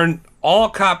burn all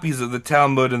copies of the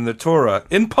Talmud and the Torah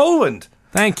in Poland.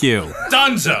 Thank you.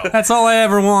 Dunzo. That's all I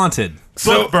ever wanted.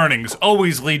 Book burnings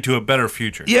always lead to a better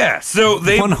future. Yeah, so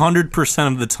they 100%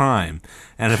 of the time.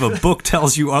 And if a book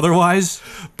tells you otherwise,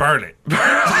 Burn it.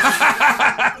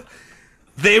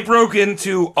 they broke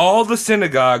into all the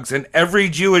synagogues in every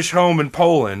Jewish home in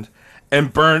Poland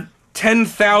and burnt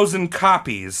 10,000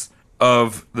 copies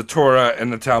of the Torah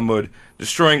and the Talmud,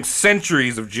 destroying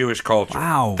centuries of Jewish culture.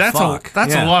 wow, That's fuck.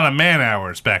 a lot of man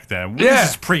hours back then. Yeah.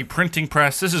 This is pre-printing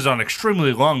press. This is on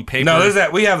extremely long paper. No,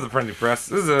 we have the printing press.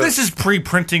 This is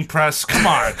pre-printing press. Come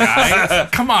on, guy.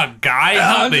 Come on, guy.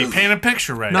 Help me paint a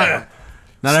picture right now.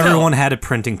 Not everyone had a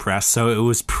printing press, so it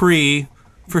was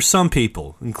for some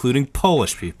people, including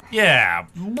Polish people. Yeah,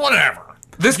 whatever.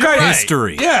 This guy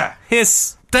History. Yeah.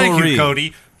 Thank you,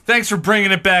 Cody. Thanks for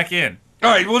bringing it back in. All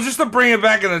right, well, just to bring it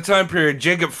back in the time period,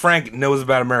 Jacob Frank knows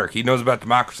about America. He knows about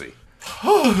democracy.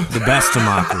 The best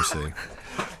democracy.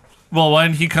 Well, why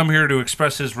didn't he come here to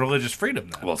express his religious freedom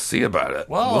then? We'll see about it.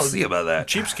 Well, we'll see about that.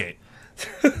 Cheapskate.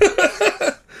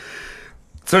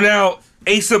 So now,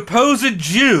 a supposed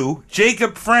Jew,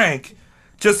 Jacob Frank,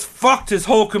 just fucked his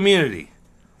whole community.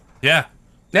 Yeah.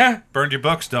 Yeah. Burned your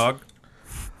books, dog.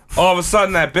 All of a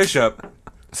sudden, that bishop,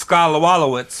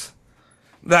 Skalawalowitz,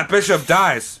 that bishop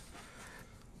dies.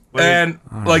 And,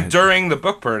 like, during the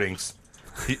book burnings.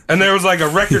 And there was, like, a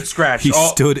record scratch. He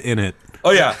stood in it.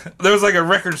 Oh, yeah. There was, like, a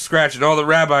record scratch, and all the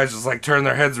rabbis just, like, turned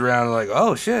their heads around and, like,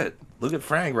 oh, shit. Look at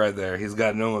Frank right there. He's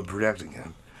got no one protecting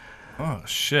him. Oh,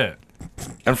 shit.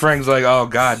 And Frank's like, oh,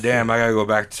 god damn, I gotta go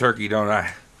back to Turkey, don't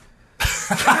I?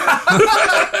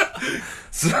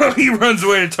 So he runs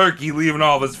away to Turkey, leaving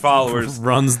all of his followers.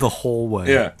 Runs the whole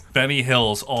way. Yeah. Benny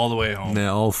Hills all the way home.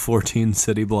 Yeah, all 14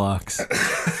 city blocks.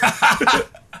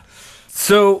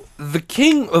 So the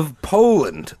king of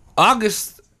Poland,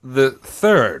 August the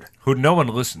 3rd, Who no one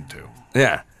listened to.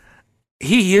 yeah,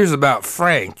 he hears about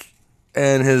Frank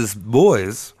and his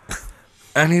boys,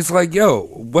 and he's like, yo,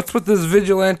 what's with this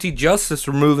vigilante justice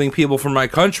removing people from my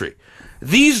country?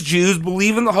 These Jews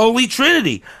believe in the Holy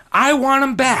Trinity. I want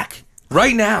them back.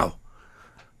 Right now.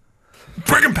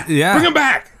 Bring them back. Yeah. Bring them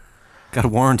back. Got a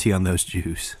warranty on those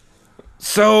Jews.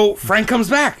 So Frank comes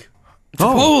back to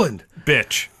Poland.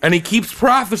 Bitch. And he keeps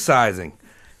prophesizing.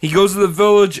 He goes to the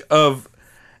village of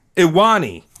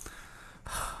Iwani.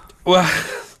 Well,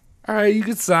 all right, you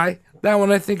could sigh. That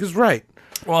one I think is right.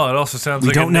 Well, it also sounds We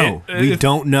like don't know. We it,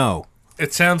 don't know.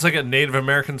 It sounds like a Native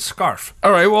American scarf.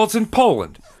 All right, well, it's in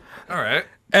Poland. All right.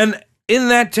 And in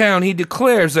that town, he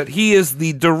declares that he is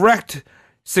the direct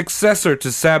successor to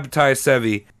Sabbatai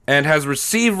Sevi and has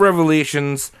received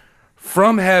revelations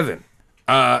from heaven,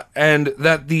 and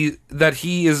that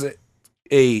he is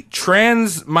a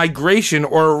transmigration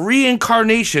or a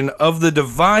reincarnation of the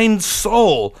divine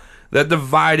soul that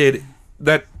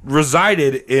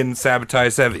resided in Sabbatai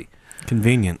Sevi.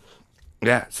 Convenient.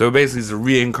 Yeah, so basically, he's a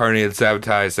reincarnated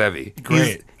Sabbatai Sevi.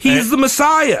 Great. He's the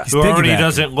Messiah. Who already piggybacking.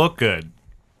 doesn't look good.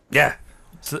 Yeah.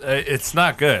 It's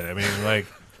not good. I mean, like,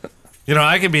 you know,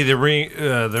 I could be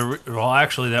well,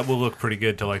 actually, that will look pretty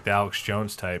good to, like, the Alex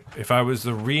Jones type. If I was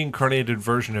the reincarnated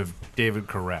version of David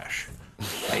Koresh.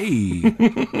 Hey.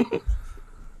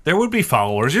 There would be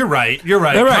followers. You're right. You're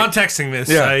right. Contexting this,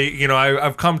 Yeah.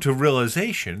 I've come to a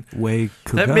realization Way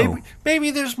could that go.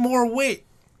 maybe there's more weight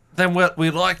than what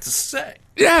we'd like to say.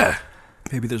 Yeah.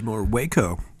 Maybe there's more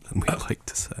Waco than we'd like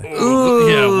to say.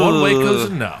 Yeah, one Waco's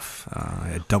enough.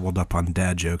 I doubled up on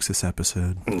dad jokes this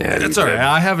episode. Yeah, That's all right.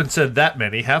 I haven't said that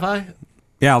many, have I?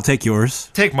 Yeah, I'll take yours.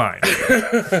 Take mine.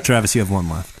 Travis, you have one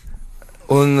left.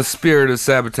 Well, in the spirit of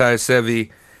Sabbatai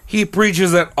Sevi, he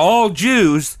preaches that all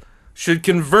Jews should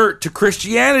convert to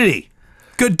Christianity.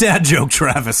 Good dad joke,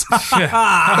 Travis.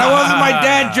 That wasn't my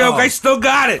dad joke. I still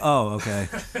got it. Oh, okay.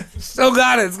 Still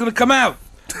got it. It's going to come out.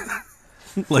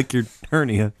 Like your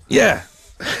hernia. Yeah.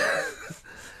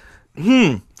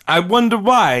 I wonder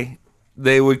why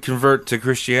they would convert to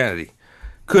Christianity.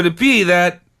 Could it be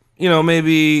that,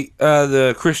 maybe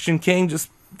the Christian king just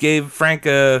gave Frank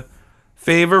a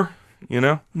favor,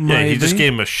 Yeah, he just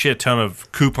gave him a shit ton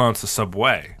of coupons to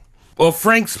Subway. Well,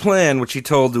 Frank's plan, which he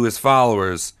told to his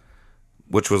followers,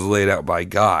 which was laid out by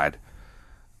God,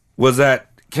 was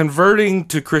that converting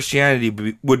to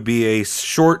Christianity would be a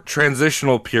short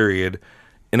transitional period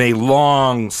in a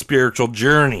long spiritual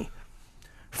journey.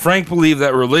 Frank believed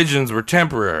that religions were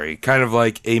temporary, kind of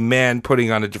like a man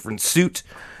putting on a different suit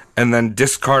and then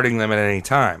discarding them at any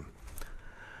time.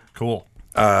 Cool.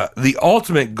 The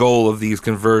ultimate goal of these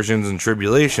conversions and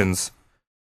tribulations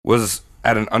was,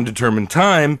 at an undetermined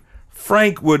time,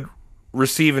 Frank would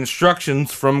receive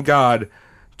instructions from God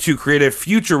to create a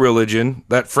future religion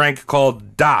that Frank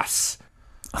called Das,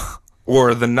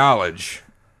 or the knowledge.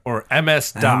 Or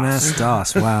MS-DOS.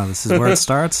 MS-DOS. Wow, this is where it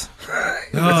starts?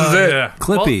 This is it. Yeah.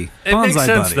 Clippy. Well, it makes Bonsai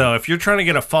sense, Buddy. though. If you're trying to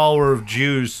get a follower of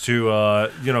Jews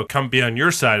to, come be on your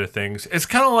side of things, it's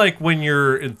kind of like when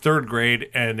you're in third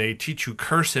grade and they teach you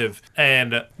cursive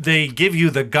and they give you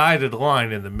the guided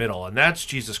line in the middle, and that's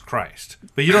Jesus Christ.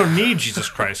 But you don't need Jesus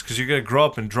Christ because you're going to grow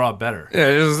up and draw better.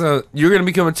 Yeah, you're going to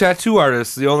become a tattoo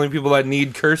artist, the only people that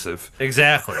need cursive.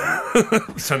 Exactly.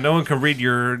 So no one can read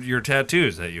your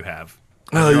tattoos that you have.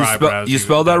 Oh, Your eyebrows, you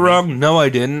spelled that wrong? No, I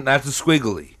didn't. That's a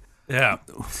squiggly. Yeah.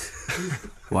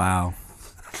 Wow.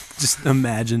 Just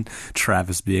imagine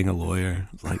Travis being a lawyer.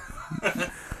 Like,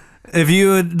 if you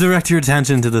would direct your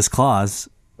attention to this clause,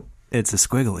 it's a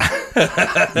squiggly,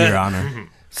 Your Honor.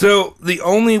 So the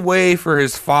only way for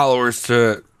his followers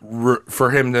to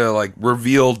for him to like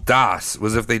reveal Das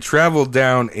was if they traveled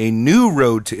down a new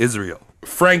road to Israel.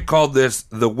 Frank called this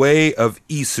the Way of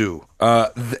Isu,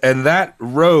 and that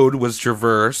road was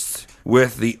traversed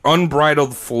with the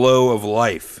unbridled flow of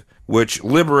life, which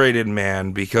liberated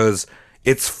man because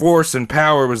its force and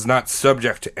power was not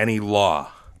subject to any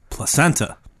law.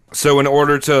 Placenta. So in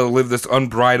order to live this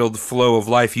unbridled flow of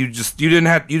life, you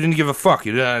didn't give a fuck.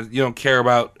 You don't care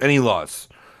about any laws.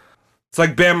 It's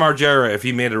like Bam Margera if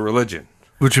he made a religion.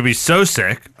 Which would be so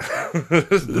sick.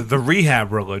 The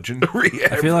rehab religion.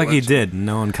 I feel like he did.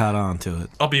 No one caught on to it.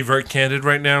 I'll be very candid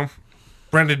right now.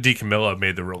 Brendan DiCamillo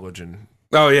made the religion.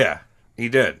 Oh yeah, he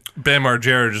did. Bam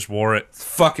Margera just wore it.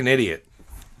 Fucking idiot.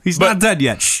 He's not dead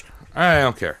yet. Shh. I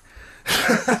don't care.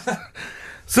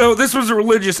 So this was a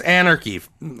religious anarchy.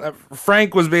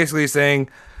 Frank was basically saying,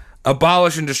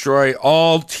 abolish and destroy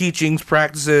all teachings,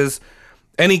 practices,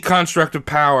 any construct of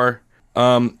power.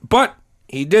 But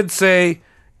he did say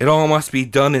it all must be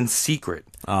done in secret.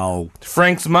 Oh.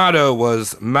 Frank's motto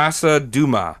was Massa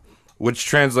Duma, which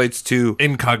translates to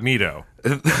Incognito.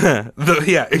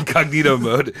 incognito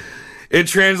mode. It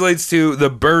translates to the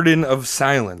burden of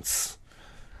silence.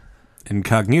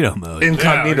 Incognito mode.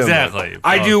 Incognito exactly. mode.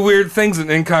 I do weird things in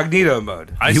incognito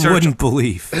mode. You wouldn't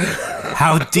believe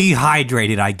how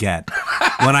dehydrated I get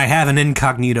when I have an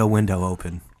incognito window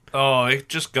open. Oh, it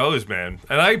just goes, man.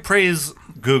 And I praise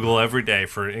Google every day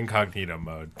for incognito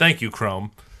mode. Thank you,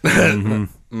 Chrome.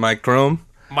 My Chrome?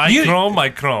 My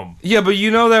Chrome. Yeah, but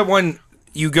you know that when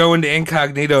you go into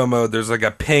incognito mode, there's like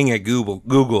a ping at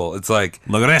Google. It's like,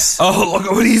 look at this. Oh, look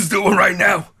at what he's doing right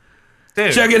now.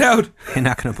 Dude, check it out. You're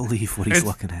not going to believe what he's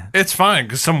looking at. It's fine,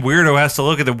 because some weirdo has to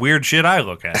look at the weird shit I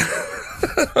look at.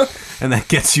 And that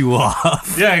gets you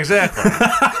off. Yeah, exactly.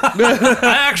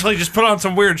 I actually just put on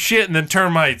some weird shit and then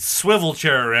turn my swivel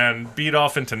chair around and beat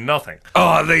off into nothing.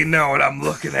 Oh, they know what I'm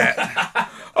looking at.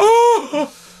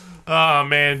 Oh,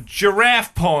 man.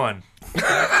 Giraffe porn.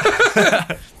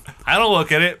 I don't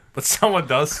look at it, but someone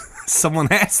does. Someone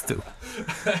has to.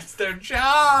 That's their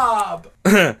job.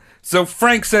 So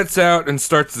Frank sets out and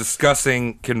starts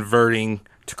discussing converting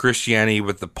to Christianity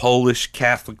with the Polish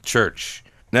Catholic Church.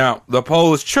 Now, the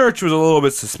Polish Church was a little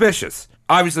bit suspicious.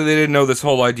 Obviously, they didn't know this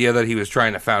whole idea that he was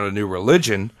trying to found a new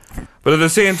religion. But at the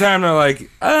same time, they're like,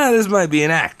 this might be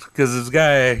an act. Because this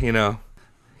guy,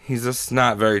 he's just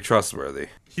not very trustworthy.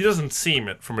 He doesn't seem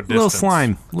it from a distance.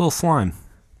 Little slime.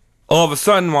 All of a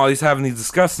sudden, while he's having these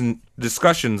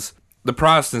discussions, the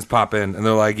Protestants pop in, and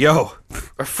they're like, yo,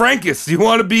 Frankus, you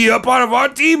want to be a part of our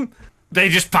team? They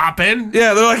just pop in?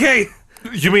 Yeah, they're like, hey.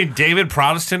 You mean David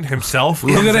Protestant himself?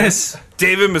 Look at this.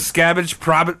 David Miscavige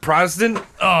Protestant?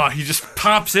 Oh, he just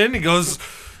pops in, he goes,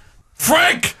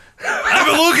 Frank! I've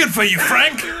been looking for you,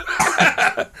 Frank!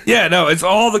 Yeah, no, it's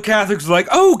all the Catholics like,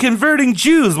 oh, converting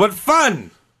Jews, what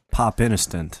fun! Pop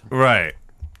instant. Right.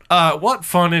 What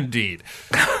fun indeed.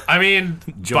 I mean,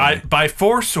 by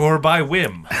force or by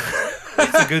whim.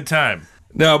 It's a good time.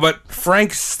 No, but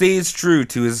Frank stays true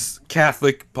to his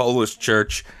Catholic Polish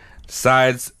church,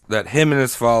 decides that him and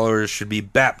his followers should be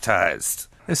baptized.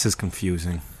 This is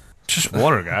confusing. Just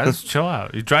water, guys. Chill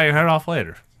out. You dry your head off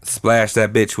later. Splash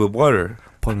that bitch with water.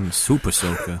 Put in super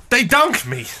soaker. They dunked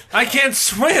me. I can't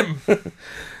swim.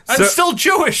 I'm still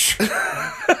Jewish.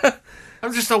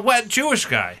 I'm just a wet Jewish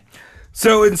guy.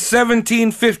 So in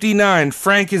 1759,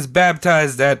 Frank is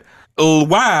baptized at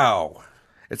Lwow.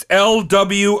 It's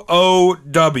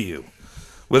Lwow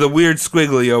with a weird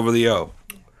squiggly over the O.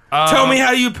 Tell me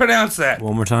how you pronounce that.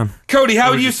 One more time. Cody,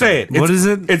 how would you say it? What is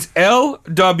it? It's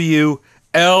LWL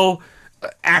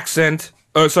accent.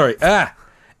 Oh, sorry.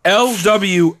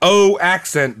 LWO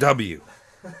accent W.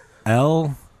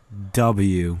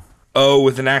 LW. O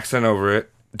with an accent over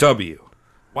it. W.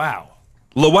 Wow.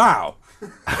 Lwow.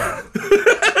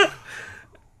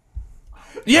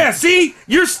 Yeah, see?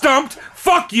 You're stumped.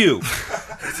 Fuck you.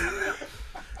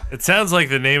 It sounds like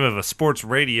the name of a sports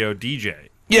radio DJ.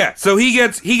 Yeah, so he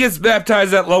gets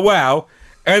baptized at Lwow,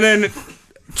 and then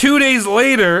 2 days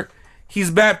later, he's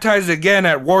baptized again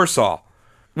at Warsaw,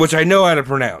 which I know how to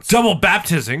pronounce. Double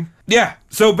baptizing. Yeah,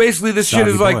 so basically this shit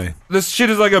Doggy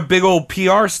is like a big old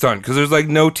PR stunt because there's like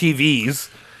no TVs.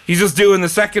 He's just doing the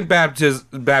second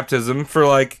baptism for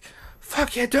like,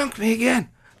 fuck yeah, dunk me again,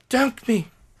 dunk me.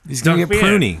 He's gonna get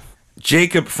pruny.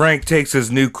 Jacob Frank takes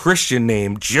his new Christian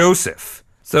name, Joseph.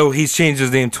 So he's changed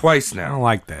his name twice I now. don't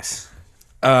like this.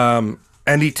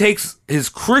 And he takes his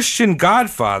Christian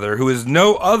godfather, who is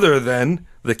no other than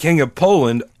the King of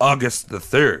Poland, August the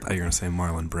 3rd. Oh, you're gonna say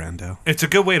Marlon Brando. It's a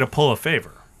good way to pull a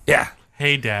favor. Yeah.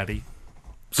 Hey, Daddy.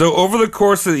 So over the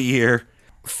course of the year,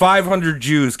 500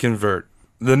 Jews convert.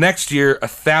 The next year,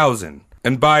 1,000.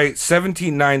 And by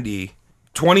 1790,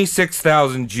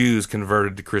 26,000 Jews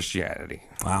converted to Christianity.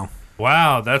 Wow.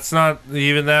 Wow, that's not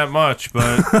even that much,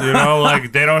 but,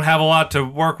 like, they don't have a lot to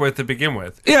work with to begin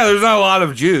with. Yeah, there's not a lot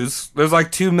of Jews. There's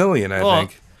like 2 million, I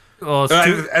think. Well, it's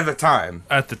At the time.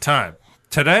 at the time.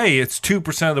 Today, it's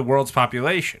 2% of the world's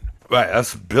population, Right,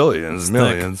 that's billions,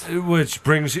 millions. which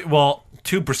brings you,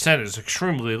 2% is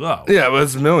extremely low. Yeah, but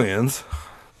it's millions.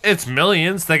 It's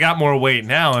millions. They got more weight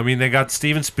now. I mean, they got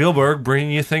Steven Spielberg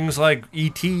bringing you things like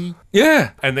E.T.,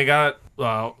 Yeah. and they got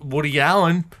Woody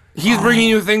Allen He's bringing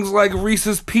you things like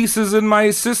Reese's Pieces and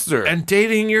My Sister. and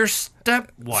dating your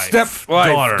stepwife.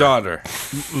 Daughter.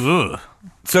 Ugh.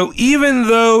 So even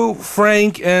though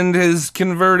Frank and his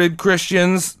converted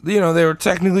Christians, they were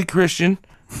technically Christian,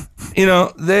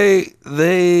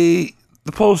 the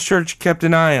Polish church kept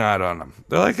an eye out on them.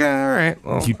 They're like, all right.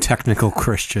 Well, You technical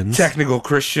Christians. technical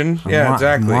Christian. Yeah,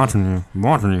 exactly. I'm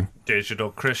watching you.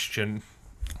 Digital Christian.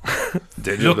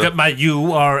 Digital. Look at my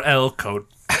URL code.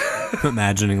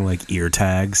 Imagining like ear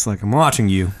tags. Like, I'm watching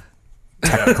you.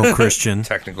 Technical Christian.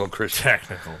 Technical Christian.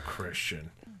 Technical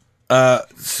Christian.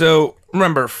 So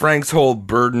remember Frank's whole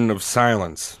burden of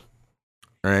silence,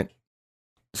 right?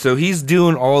 So he's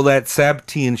doing all that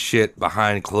Sabbatean shit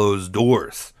behind closed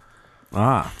doors.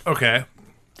 Ah. Okay.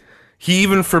 He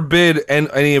even forbid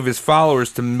any of his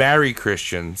followers to marry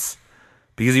Christians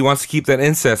because he wants to keep that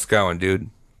incest going, dude.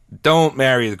 Don't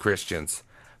marry the Christians.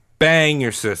 Bang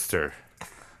your sister.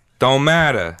 Don't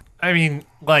matter. I mean,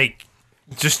 like,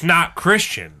 just not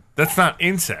Christian. That's not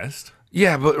incest.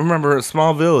 Yeah, but remember,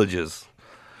 small villages.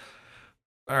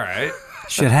 All right.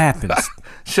 Shit happens.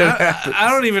 Shit happens.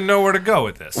 I don't even know where to go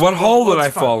with this. What hole did I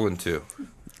Let's fall into?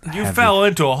 You fell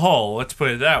into a hole. Let's put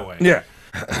it that way. Yeah.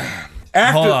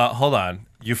 After, Hold on.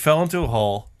 You fell into a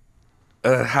hole.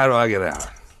 how do I get out?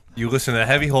 You listen to the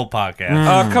Heavy Hole podcast.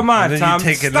 Oh, come on, and then Tom. you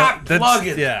take Stop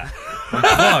plugging. Yeah. I'm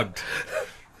plugged.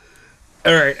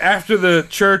 All right. After the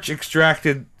church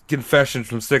extracted confessions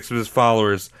from 6 of his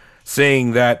followers,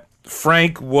 saying that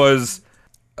Frank was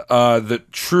the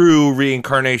true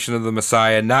reincarnation of the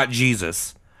Messiah, not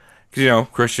Jesus. Because,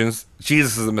 Christians,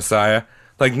 Jesus is the Messiah.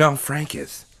 Like, no, Frank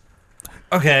is.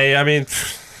 Okay, I mean,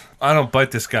 I don't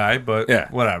bite this guy, but Yeah.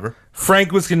 whatever.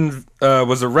 Frank was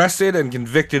arrested and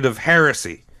convicted of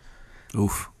heresy.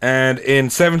 Oof. And in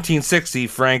 1760,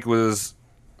 Frank was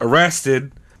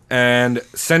arrested and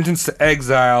sentenced to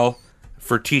exile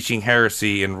for teaching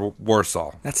heresy in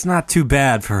Warsaw. That's not too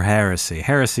bad for heresy.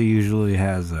 Heresy usually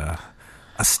has a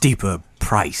steeper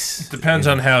price. Depends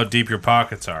on how deep your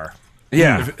pockets are.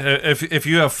 Yeah. If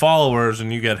you have followers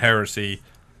and you get heresy,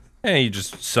 you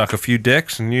just suck a few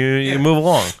dicks and you move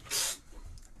along.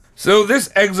 So this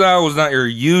exile was not your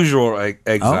usual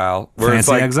exile. Oh,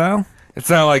 fancy exile? It's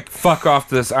not like, fuck off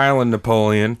this island,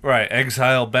 Napoleon. Right,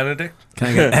 exile Benedict. Can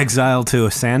I get exiled to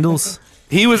a sandals?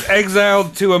 He was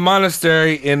exiled to a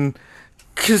monastery in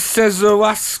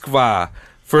Ksezowaskva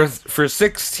for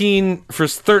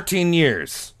 13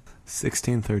 years.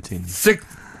 16, 13.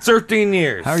 13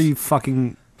 years. How are you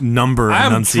fucking number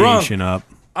I'm enunciation drunk. up?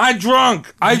 I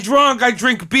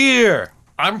drink beer.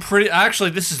 Actually,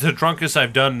 this is the drunkest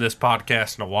I've done this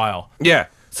podcast in a while. Yeah.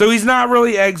 So he's not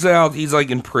really exiled. He's like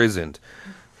imprisoned.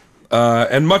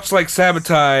 And much like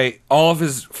Sabbatai, all of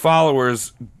his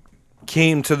followers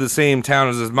came to the same town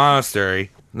as his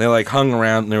monastery. And they like hung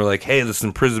around and they were like, hey, this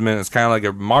imprisonment is kind of like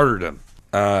a martyrdom.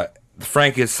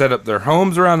 Frank has set up their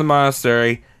homes around the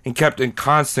monastery and kept in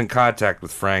constant contact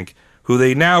with Frank, who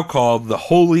they now called the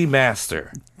Holy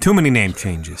Master. Too many name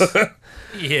changes.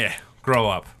 Yeah, grow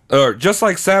up. Or just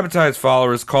like Sabbatai's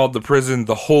followers called the prison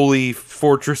the Holy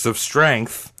Fortress of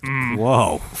Strength,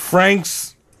 Whoa.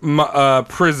 Frank's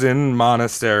prison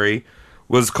monastery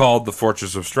was called the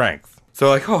Fortress of Strength. So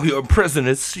like, oh, you're in prison,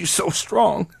 you're so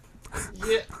strong.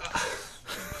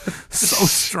 So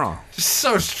strong. Just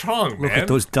so strong, man. Look at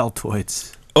those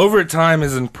deltoids. Over time,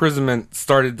 his imprisonment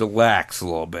started to lax a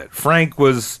little bit. Frank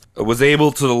was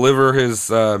able to deliver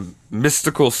his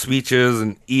mystical speeches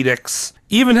and edicts,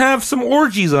 even have some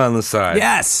orgies on the side.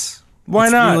 Yes. Why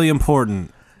It's not? really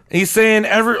important. He's saying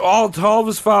all of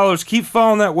his followers keep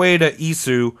following that way to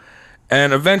Isu,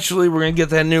 and eventually we're gonna get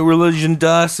that new religion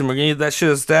dust, and we're gonna get that shit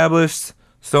established.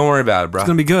 So don't worry about it, bro. It's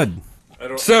going to be good.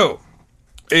 So,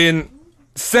 in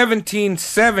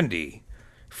 1770,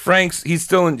 he's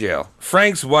still in jail.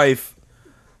 Frank's wife,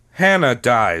 Hannah,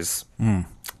 dies.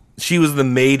 She was the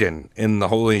maiden in the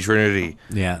Holy Trinity.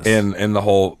 Yes. In the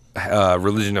whole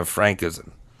religion of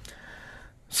Frankism.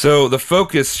 So the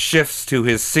focus shifts to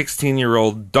his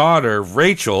 16-year-old daughter,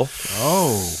 Rachel.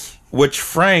 Oh. Which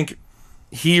Frank,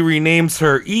 he renames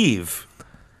her Eve.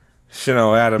 You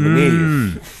know, Adam and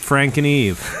Eve. Frank and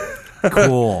Eve.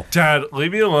 Cool. Dad,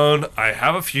 leave me alone. I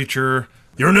have a future.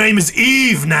 Your name is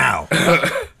Eve now.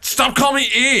 Stop calling me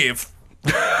Eve.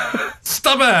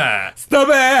 Stop it. Stop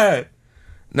it!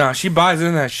 Nah, she buys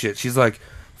into that shit. She's like,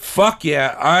 fuck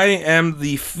yeah, I am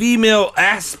the female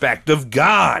aspect of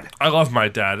God. I love my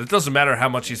dad. It doesn't matter how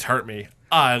much he's hurt me.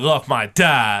 I love my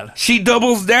dad. She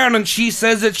doubles down and she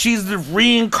says that she's the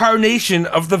reincarnation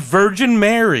of the Virgin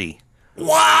Mary.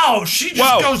 Wow, she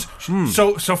just goes.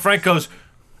 So Frank goes,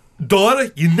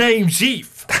 daughter, your name's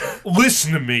Eve.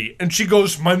 Listen to me. And she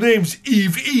goes, my name's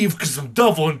Eve, because I'm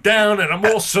doubling down, and I'm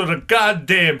also the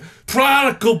goddamn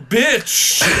prodigal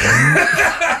bitch.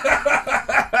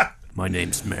 My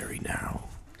name's Mary now.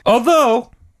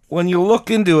 Although, when you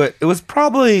look into it, it was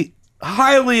probably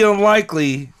highly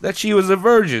unlikely that she was a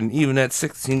virgin, even at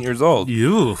 16 years old.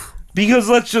 You. Because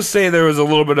let's just say there was a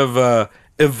little bit of a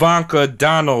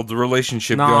Ivanka-Donald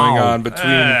relationship going on between...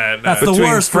 That's the between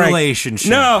worst Frank- relationship.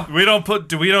 No, We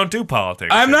don't do politics.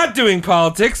 I'm not doing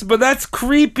politics, but that's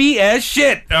creepy as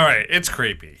shit. All right, it's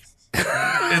creepy.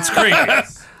 It's creepy.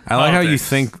 I like how you Politics.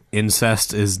 think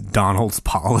incest is Donald's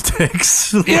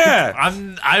politics. Yeah.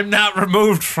 I'm not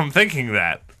removed from thinking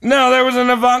that. No, there was an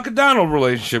Ivanka-Donald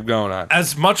relationship going on.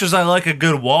 As much as I like a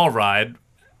good wall ride,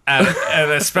 and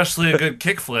especially a good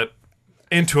kickflip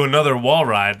into another wall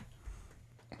ride,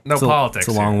 no politics.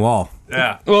 It's a long here. wall.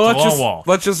 Yeah. Well, it's a long wall.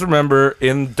 let's just remember,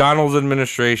 in Donald's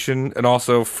administration and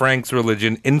also Frank's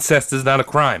religion, incest is not a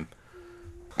crime.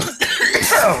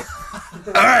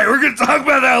 All right, we're going to talk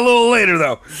about that a little later,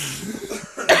 though.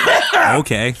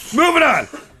 Okay. Moving on.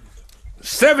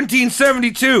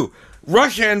 1772,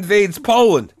 Russia invades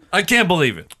Poland, I can't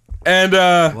believe it. and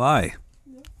Why?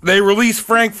 they release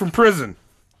Frank from prison.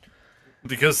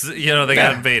 Because, they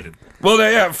got invaded.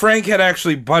 Well, Frank had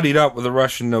actually buddied up with the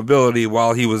Russian nobility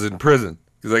while he was in prison,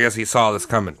 because I guess he saw this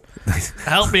coming.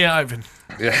 Help me, Ivan.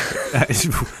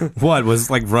 What, was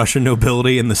like Russian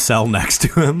nobility in the cell next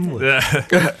to him?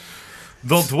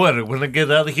 Don't worry. When I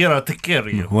get out of here, I'll take care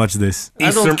of you. Watch this.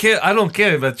 I don't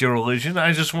care about your religion.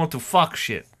 I just want to fuck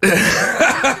shit.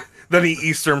 Then he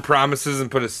Eastern promises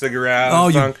and put a cigarette out Oh,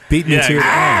 his you tongue. beat me to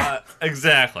your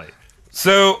Exactly.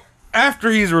 So, after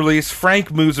he's released,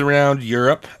 Frank moves around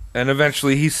Europe, and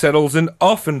eventually he settles in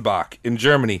Offenbach in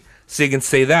Germany. So you can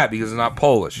say that because it's not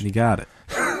Polish. You got it.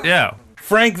 Yeah.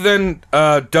 Frank then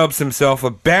dubs himself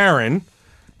a baron.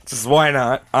 Says, why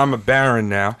not? I'm a baron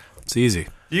now. It's easy.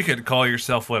 You could call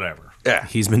yourself whatever. Yeah.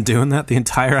 He's been doing that the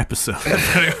entire episode.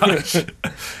 Pretty much.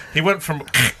 He went from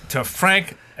to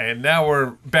Frank, and now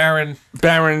we're Baron.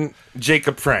 Baron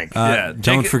Jacob Frank. Yeah.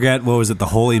 Don't forget, what was it, the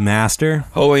Holy Master?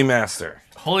 Holy Master.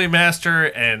 Holy Master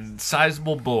and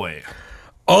Sizable Boy.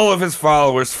 All of his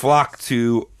followers flock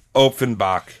to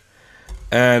Offenbach.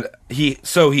 And he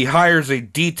hires a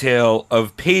detail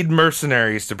of paid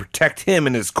mercenaries to protect him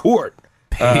and his court.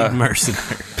 Paid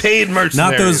mercenary. Paid mercenaries.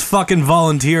 Not those fucking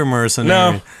volunteer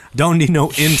mercenaries. No. Don't need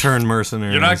no intern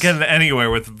mercenaries. You're not getting anywhere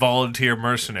with volunteer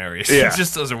mercenaries. Yeah. It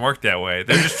just doesn't work that way.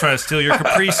 They're just trying to steal your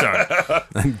Capri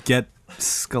Sun. Get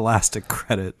scholastic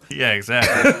credit. Yeah,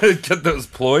 exactly. Get those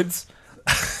ploids.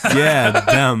 Yeah,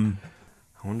 them.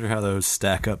 I wonder how those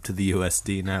stack up to the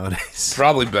USD nowadays.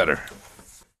 Probably better.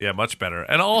 Yeah, much better.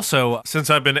 And also, since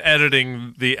I've been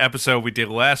editing the episode we did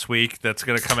last week that's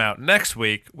going to come out next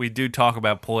week, we do talk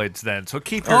about ploids then. So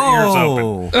keep your ears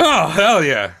open. Oh, hell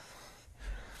yeah.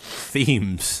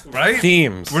 Themes. Right?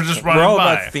 Themes. We're just running all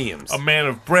by. about themes. A man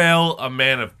of Braille, a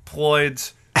man of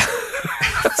ploids.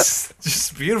 It's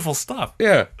just beautiful stuff.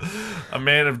 Yeah. A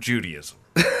man of Judaism.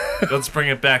 Let's bring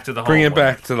it back to the Bring it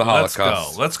Homeland. back to the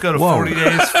Holocaust. Let's go to Whoa. 40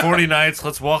 days, 40 nights.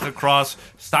 Let's walk across.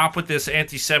 Stop with this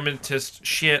anti-Semitist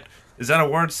shit. Is that a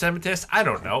word, Semitist? I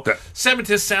don't know.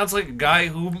 Semitist sounds like a guy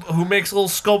who makes little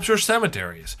sculpture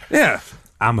cemeteries. Yeah.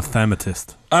 I'm a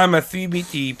thematist. I'm a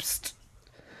Themetist.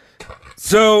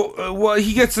 So,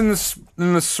 he gets in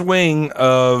the swing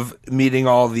of meeting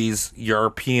all these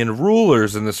European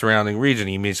rulers in the surrounding region.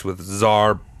 He meets with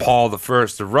Tsar Paul I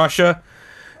of Russia,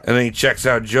 and then he checks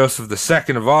out Joseph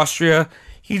II of Austria.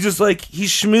 He's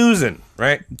schmoozing,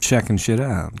 right? Checking shit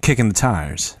out. Kicking the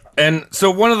tires. And so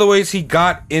one of the ways he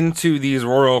got into these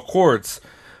royal courts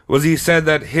was he said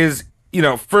that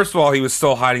first of all, he was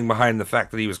still hiding behind the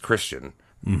fact that he was Christian.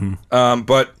 Mm-hmm.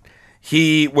 But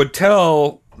he would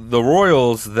tell the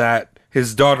royals that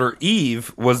his daughter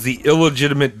Eve was the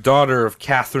illegitimate daughter of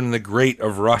Catherine the Great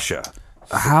of Russia.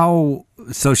 How?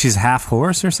 So she's half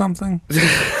horse or something?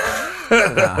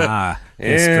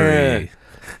 History.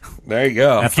 There you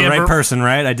go. That's the Can't right ver- person,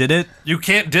 right? I did it. You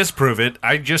can't disprove it.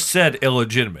 I just said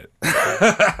illegitimate.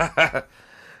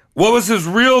 What was his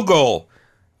real goal?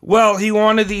 Well, he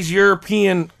wanted these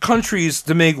European countries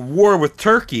to make war with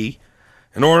Turkey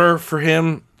in order for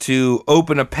him to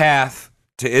open a path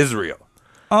to Israel.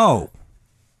 Oh.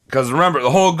 Because remember,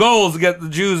 the whole goal is to get the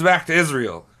Jews back to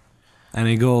Israel. And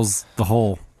he goes the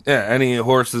whole. Yeah, any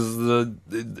horse is the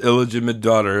illegitimate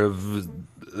daughter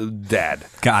of dad.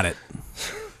 Got it.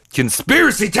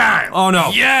 Conspiracy time! Oh,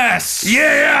 no. Yes.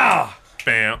 Yeah!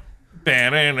 Bam.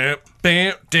 Bam. Bam.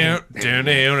 Bam. Down. Down.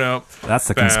 Down. That's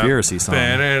the conspiracy song.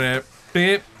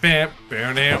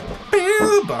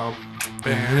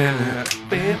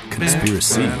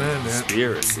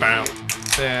 Conspiracy.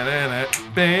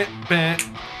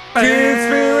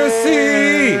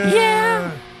 Conspiracy.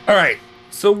 Yeah. All right.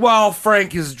 So while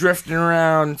Frank is drifting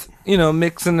around,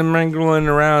 mixing and mingling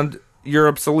around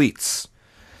Europe's elites,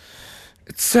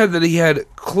 it's said that he had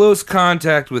close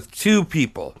contact with two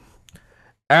people,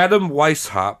 Adam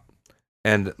Weishaupt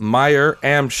and Meyer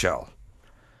Amschel.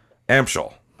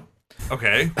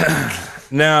 Okay.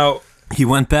 Now, He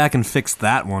went back and fixed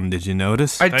that one. Did you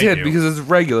notice? I Thank did you. because it's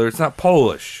regular. It's not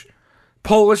Polish.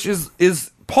 Polish is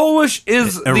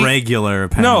the, Irregular, no,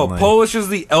 apparently. Polish is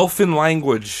the elfin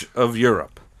language of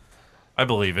Europe. I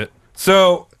believe it.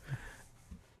 So,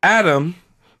 Adam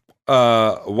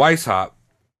Weishaupt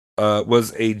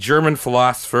was a German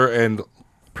philosopher and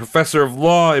professor of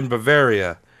law in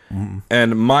Bavaria,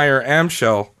 and Meyer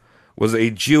Amschel was a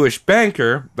Jewish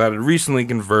banker that had recently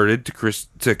converted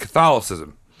to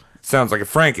Catholicism. Sounds like a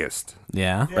Frankist,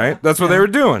 Yeah. right? That's what they were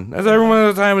doing. That's everyone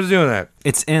at the time was doing that.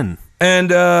 It's in.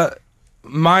 And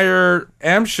Meyer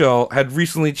Amschel had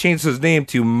recently changed his name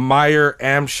to Meyer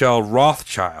Amschel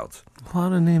Rothschild. A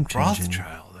lot of name changing.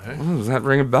 Rothschild, eh? Does that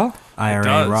ring a bell? IRA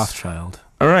does. Rothschild.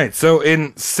 All right, so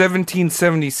in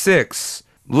 1776,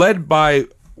 led by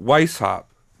Weishaupt,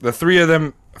 the three of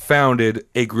them founded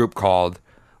a group called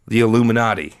the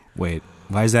Illuminati. Wait,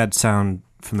 why does that sound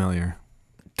familiar?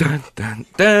 Dun, dun,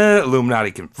 dun.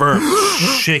 Illuminati confirmed.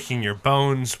 Shaking your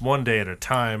bones one day at a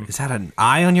time. Is that an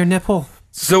eye on your nipple?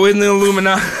 So in the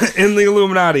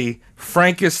Illuminati,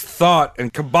 Frankist thought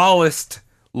and Kabbalist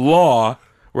law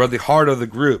were at the heart of the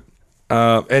group.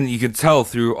 And you could tell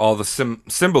through all the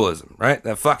symbolism, right?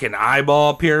 That fucking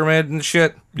eyeball pyramid and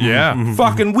shit. Yeah.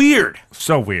 Fucking weird.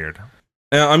 So weird.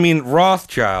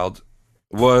 Rothschild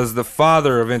was the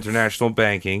father of international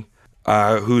banking,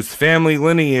 whose family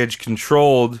lineage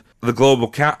controlled the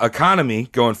global economy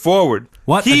going forward.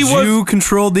 What? A Jew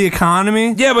controlled the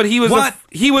economy? Yeah, but he was What?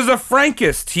 he was a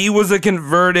Frankist. He was a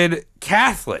converted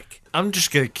Catholic. I'm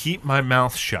just going to keep my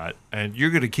mouth shut, and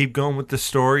you're going to keep going with the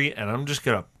story, and I'm just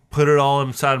going to put it all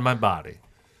inside my body.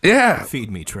 Yeah, Feed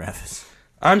me, Travis.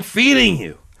 I'm feeding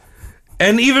you.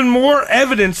 And even more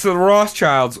evidence to the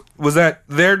Rothschilds was that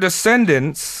their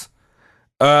descendants,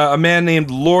 a man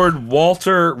named Lord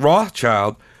Walter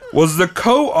Rothschild, was the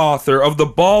co-author of the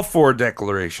Balfour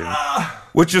Declaration,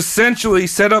 which essentially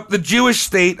set up the Jewish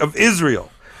state of Israel.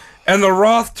 And the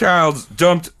Rothschilds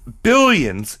dumped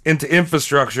billions into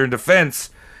infrastructure and defense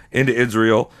into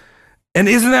Israel. And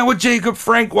isn't that what Jacob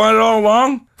Frank wanted all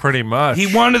along? Pretty much.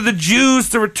 He wanted the Jews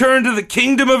to return to the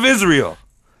kingdom of Israel.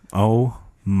 Oh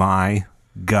my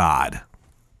God.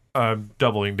 I'm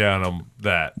doubling down on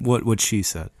that. What she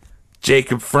said.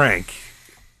 Jacob Frank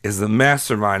is the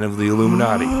mastermind of the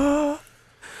Illuminati.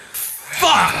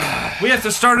 We have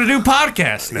to start a new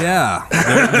podcast now. Yeah.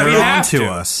 They're We on have to to.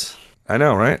 us. I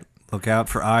know, right? Look out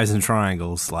for eyes and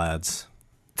triangles, lads.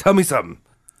 Tell me something.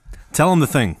 Tell him the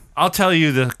thing. I'll tell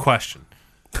you the question.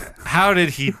 How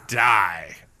did he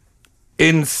die?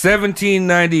 In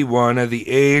 1791, at the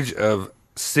age of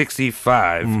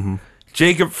 65,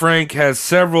 Jacob Frank has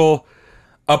several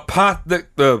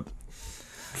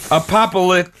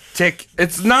apocalyptic.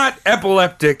 It's not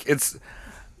epileptic. It's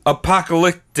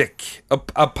apocalyptic.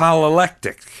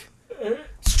 Apocalyptic.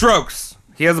 Strokes.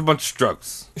 He has a bunch of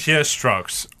strokes. She has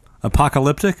strokes.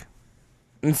 Apocalyptic?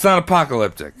 It's not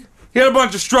apocalyptic. He had a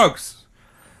bunch of strokes.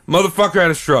 Motherfucker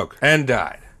had a stroke and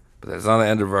died. But that's not the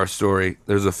end of our story.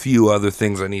 There's a few other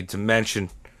things I need to mention.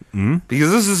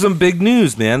 Because this is some big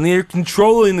news, man. They're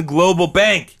controlling the global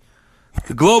bank,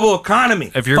 the global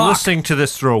economy. If you're listening to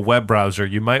this through a web browser,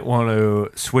 you might want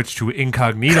to switch to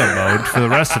incognito mode for the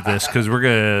rest of this, because we're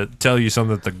going to tell you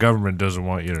something that the government doesn't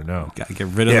want you to know. Gotta get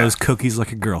rid of Yeah. those cookies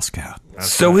like a Girl Scout.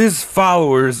 So his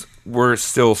followers were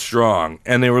still strong,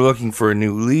 and they were looking for a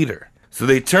new leader. So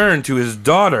they turned to his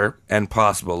daughter and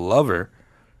possible lover,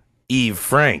 Eve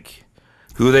Frank,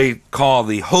 who they call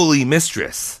the Holy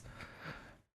Mistress.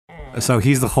 So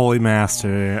he's the holy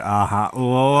master.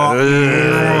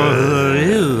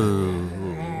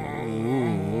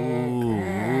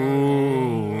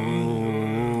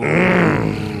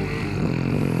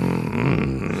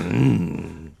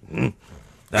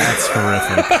 That's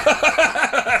horrific.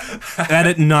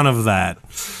 Edit none of that.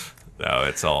 No,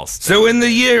 it's all. So in the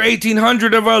year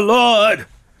 1800 of our Lord,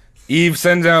 Eve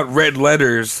sends out red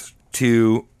letters,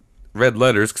 because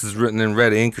it's written in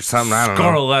red ink or something. I don't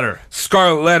know.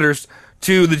 Scarlet letters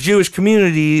to the Jewish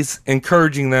communities,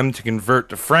 encouraging them to convert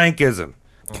to Frankism.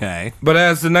 Okay. But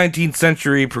as the 19th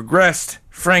century progressed,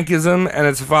 Frankism and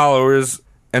its followers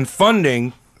and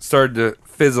funding started to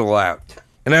fizzle out.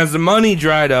 And as the money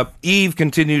dried up, Eve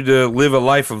continued to live a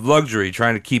life of luxury,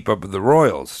 trying to keep up with the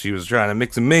royals. She was trying to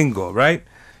mix and mingle, right?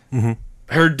 Mm-hmm.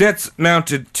 Her debts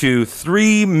mounted to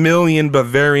 3 million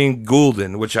Bavarian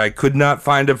gulden, which I could not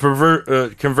find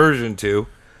a conversion to.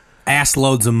 Ass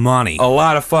loads of money. A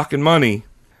lot of fucking money.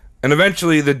 And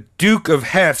eventually the Duke of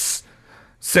Hesse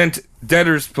sent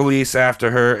debtors police after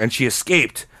her, and she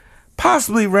escaped.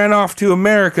 Possibly ran off to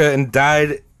America and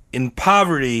died in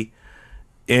poverty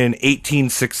in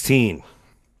 1816.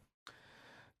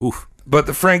 Oof. But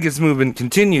the Frankist movement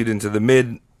continued into the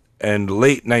mid and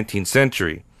late 19th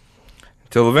century,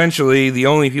 until eventually the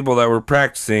only people that were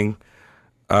practicing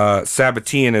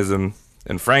Sabbateanism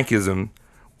and Frankism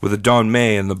were the Don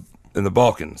May in the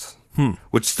Balkans,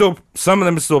 which still some of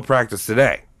them still practice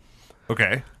today.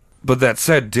 Okay. But that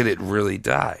said, did it really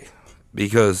die?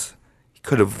 Because he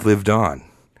could have lived on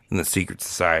in the secret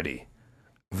society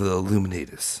of the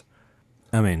Illuminatus.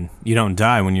 I mean, you don't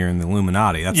die when you're in the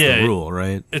Illuminati. That's the rule,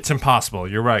 right? It's impossible.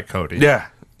 You're right, Cody. Yeah,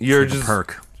 you're like a just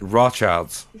perk.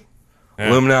 Rothschilds, Yeah.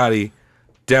 Illuminati,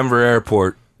 Denver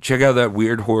Airport. Check out that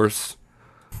weird horse.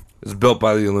 It's built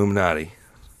by the Illuminati.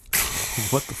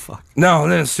 What the fuck?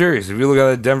 No, serious. If you look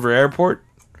at the Denver Airport,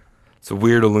 it's a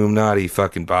weird Illuminati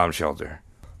fucking bomb shelter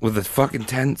with the fucking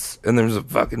tents, and there's a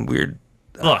fucking weird.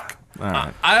 Look,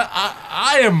 right.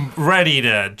 I am ready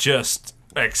to just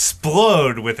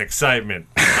explode with excitement.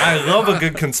 I love a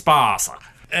good conspiracy.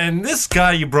 And this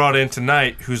guy you brought in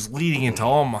tonight, who's leading into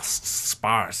all my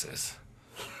conspiracies.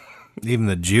 Even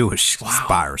the Jewish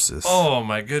conspiracies. Oh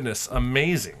my goodness,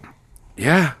 amazing.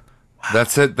 Yeah,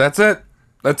 that's it. That's it.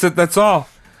 That's it. That's all.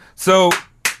 So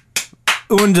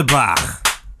Wunderbar.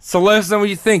 let us know what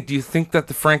you think. Do you think that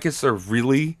the Frankists are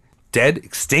really dead,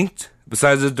 extinct?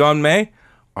 Besides the Don May,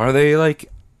 are they like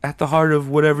at the heart of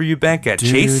whatever you bank at?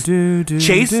 Chase?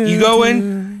 Chase? You go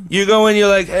in, you're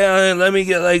like, hey, let me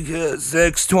get like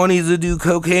 620s to do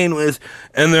cocaine with.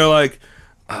 And they're like,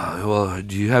 oh, well,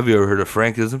 have you ever heard of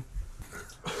Frankism?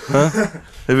 Huh?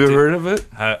 Have you ever heard of it?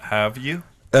 Have you?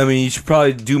 I mean, you should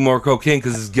probably do more cocaine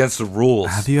because it's against the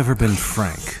rules. Have you ever been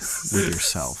frank with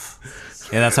yourself?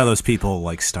 Yeah, that's how those people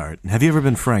like start. Have you ever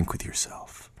been frank with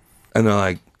yourself? And they're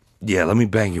like, yeah, let me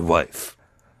bang your wife.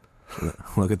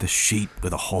 Look at the sheet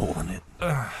with a hole in it.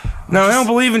 No, I don't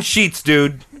believe in sheets,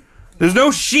 dude. There's no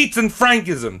sheets in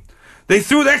Frankism. They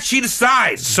threw that sheet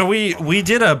aside. So we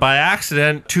did a by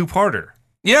accident two-parter.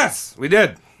 Yes, we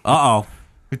did. Uh-oh.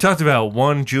 We talked about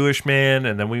one Jewish man,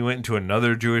 and then we went into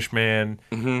another Jewish man.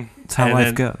 It's how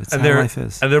life goes. It's how life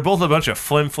is. And they're both a bunch of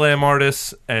flim-flam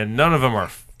artists, and none of them are,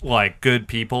 like, good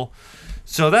people.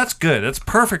 So that's good. That's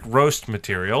perfect roast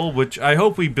material, which I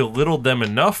hope we belittled them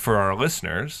enough for our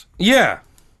listeners. Yeah.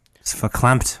 It's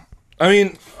verklempt. I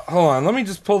mean, hold on. Let me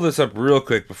just pull this up real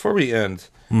quick before we end.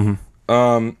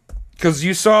 Mm-hmm. Because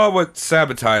you saw what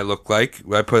Sabbatai looked like.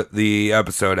 I put the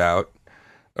episode out,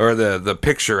 or the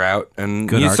picture out, and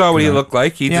Good you art, saw what good he art. looked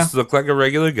like. He Yeah. just looked like a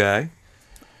regular guy.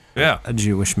 Yeah. A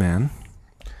Jewish man.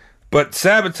 But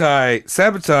Sabbatai,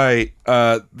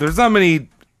 there's not many,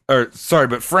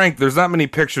 but Frank, there's not many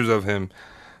pictures of him.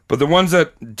 But the ones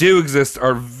that do exist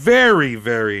are very,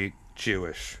 very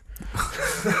Jewish.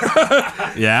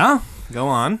 Yeah? Go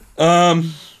on.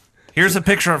 Here's a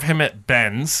picture of him at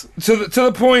Ben's. To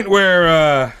the point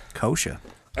where, Kosher.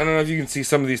 I don't know if you can see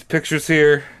some of these pictures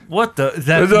here. What the?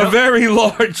 There's a very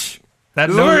large... that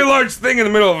There's a very nose, large thing in the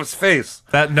middle of his face.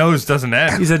 that nose doesn't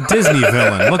end. He's a Disney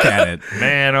villain. Look at it.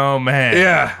 Man, oh man.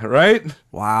 Yeah, right?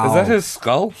 Wow. Is that his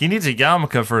skull? He needs a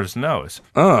yarmulke for his nose.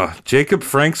 Oh, Jacob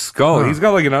Frank's skull. He's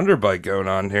got like an underbite going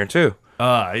on here, too.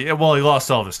 Yeah, well, he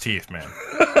lost all of his teeth, man.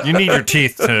 You need your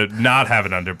teeth to not have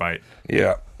an underbite.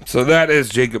 Yeah. So that is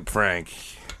Jacob Frank.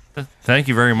 Thank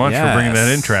you very much for bringing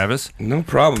that in, Travis. No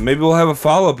problem. Maybe we'll have a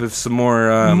follow-up if some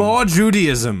more... More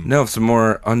Judaism. No, some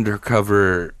more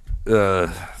undercover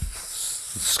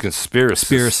conspiracy.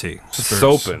 Conspiracy. Just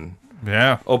open.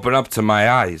 Yeah. Open up to my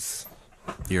eyes.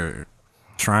 Your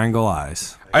Triangle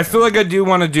eyes. I feel like I do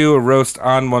want to do a roast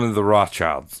on one of the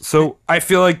Rothschilds. So I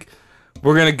feel like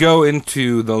we're going to go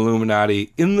into the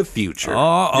Illuminati in the future.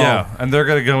 Oh, Yeah, and they're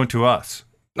gonna go into us.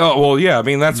 Oh, well, yeah. I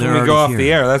mean, that's when They're we go off already the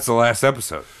here. air. That's the last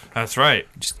episode. That's right.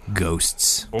 just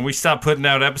ghosts. When we stop putting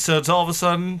out episodes, all of a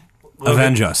sudden,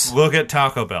 Avenge us. Look at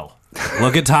Taco Bell.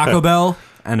 Look at Taco Bell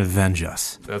and avenge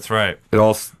us. That's right. It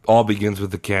all begins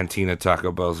with the cantina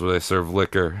Taco Bells where they serve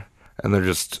liquor, and they're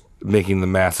just making the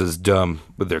masses dumb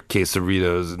with their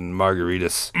quesadillas and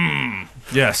margaritas.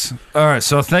 Yes. All right.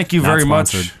 So thank you Not very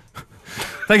sponsored. much.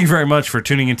 Thank you very much for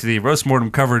tuning into the Roast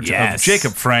Mortem coverage of Yes.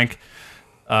 Jacob Frank.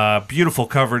 Beautiful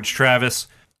coverage, Travis.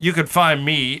 You can find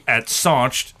me at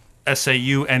Saunched,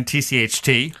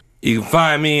 SAUNTCHT. You can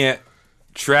find me at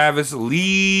Travis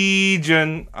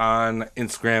Legion on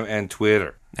Instagram and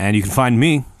Twitter. And you can find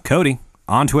me, Cody,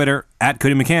 on Twitter at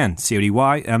Cody McCann,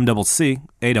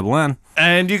 CODYMCCANN.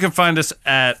 And you can find us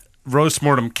at Roast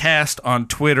Mortem Cast on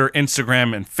Twitter,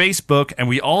 Instagram, and Facebook. And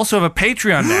we also have a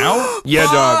Patreon now. Yeah,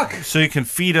 dog. So you can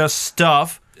feed us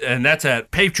stuff. And that's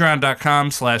at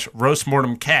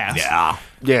patreon.com/roastmortemcast. Yeah.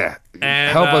 Yeah.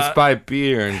 And, Help us buy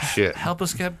beer and shit. Help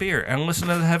us get beer. And listen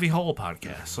to the Heavy Hole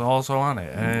podcast. It's also on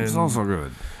it. And, It's also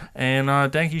good.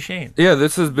 and thank you, Shane. Yeah,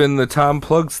 this has been the Tom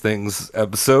Plugs Things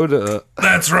episode.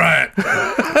 That's right.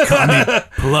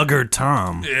 Plugger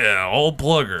Tom. Yeah, old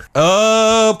plugger.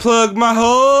 Plug my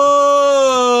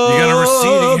whole You got a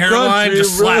receding hairline? country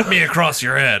Just slap road me across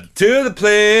your head. to the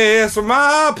place where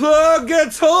my plug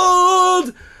gets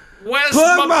hold. Where's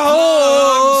Plug my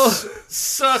hole. plugs?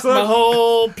 Suck my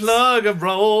whole plug and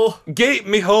roll. Gate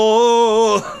me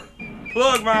hole.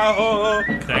 Plug my hole.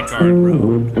 Thank God,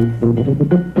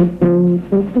 bro.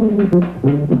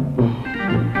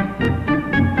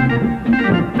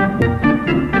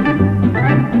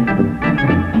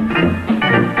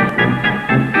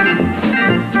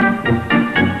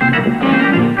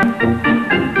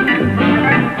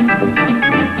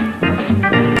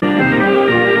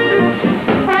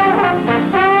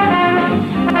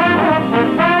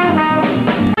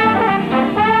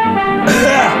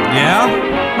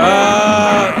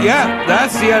 Yeah? Yeah,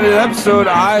 that's the end of the episode.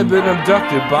 I've been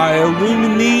abducted by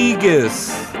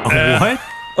Illuminegus. What?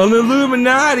 An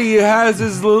Illuminati has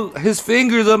his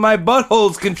fingers on my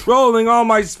buttholes controlling all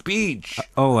my speech.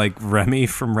 Oh, like Remy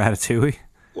from Ratatouille?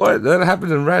 What? That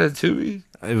happened in Ratatouille?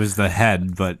 It was the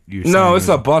head, but you're No, saying it's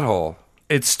a butthole.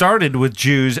 It started with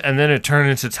Jews and then it turned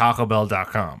into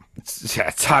TacoBell.com. Yeah,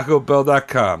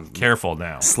 TacoBell.com. Careful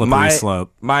now. slippery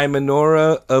slope. My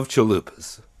menorah of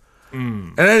chalupas.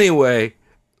 And anyway,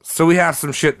 so we have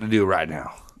some shit to do right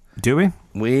now. Do we?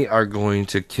 We are going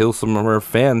to kill some of our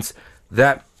fans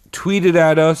that tweeted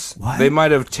at us. What? They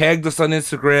might have tagged us on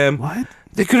Instagram. What?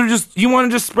 They could have just, you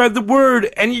want to just spread the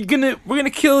word and we're going to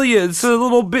kill you. It's a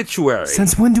little obituary.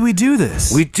 Since when do we do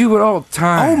this? We do it all the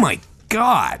time. Oh my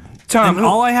god. Tom, And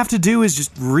all I have to do is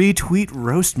just retweet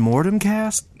Roast Mortem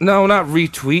Cast? No, not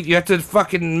retweet. You have to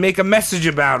fucking make a message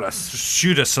about us.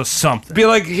 Shoot us or something. Be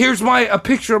like, here's a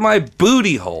picture of my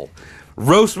booty hole.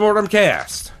 Roast Mortem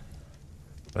Cast.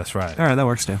 That's right. Alright, that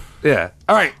works too. Yeah.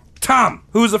 All right, Tom,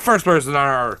 who's the first person on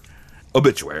our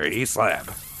obituary slab?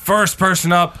 First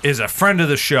person up is a friend of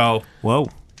the show, Whoa.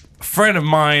 a friend of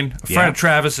mine, a Yeah. friend of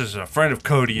Travis's, a friend of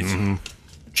Cody's.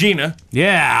 Gina.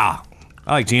 Yeah.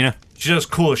 I like Gina. She does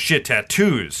cool as shit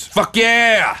tattoos. Fuck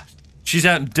yeah! She's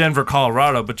out in Denver,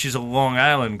 Colorado, but she's a Long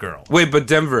Island girl. Wait, but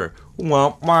Denver.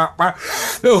 Denver!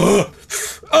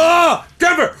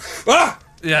 Ah!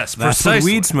 Yes, That's what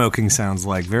precisely. weed smoking sounds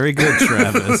like. Very good,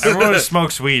 Travis. Everyone who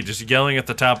smokes weed just yelling at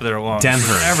the top of their lungs.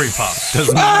 Denver. Every pop.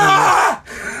 Doesn't matter.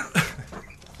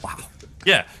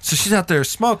 Yeah, so she's out there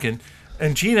smoking,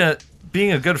 and Gina,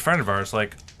 being a good friend of ours,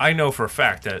 like, I know for a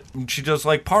fact that she does,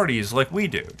 like, parties like we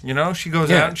do. You know? She goes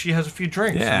Yeah. out and she has a few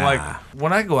drinks. Yeah. And, like,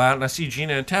 when I go out and I see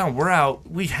Gina in town, we're out,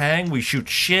 we hang, we shoot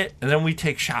shit, and then we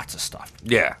take shots of stuff.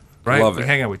 Yeah. Right? Love we it.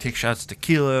 hang out, we take shots of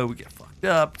tequila, we get fucked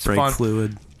up. It's Break fun.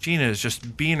 fluid. Gina is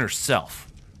just being herself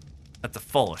at the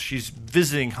fullest. She's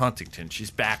visiting Huntington. She's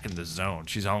back in the zone.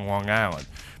 She's on Long Island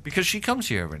because she comes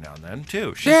here every now and then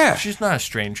too. She's not a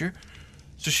stranger,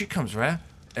 so she comes right.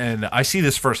 And I see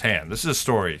this firsthand. This is a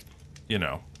story, you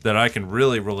know, that I can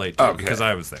really relate to Okay. because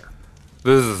I was there.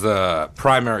 This is a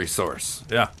primary source.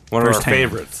 Yeah. One of our Firsthand.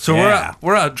 favorites. So Yeah.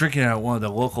 we're out drinking at one of the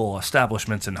local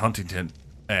establishments in Huntington,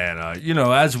 and you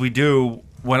know, as we do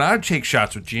when I take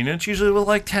shots with Gina, it's usually with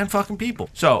like 10 fucking people.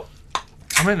 So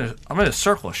I'm in a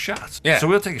circle of shots. Yeah. So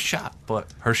we'll take a shot, but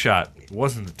her shot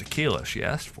wasn't the tequila she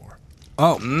asked for.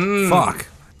 Oh, fuck.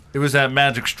 It was that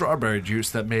magic strawberry juice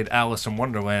that made Alice in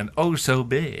Wonderland oh so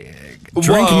big.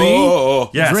 Drink me.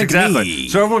 Yes, Drink exactly. me.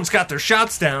 So everyone's got their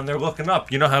shots down. They're looking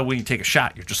up. You know how when you take a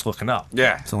shot, you're just looking up.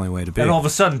 Yeah. It's the only way to be. And all of a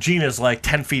sudden, Gina's like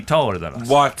 10 feet taller than us.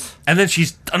 What? And then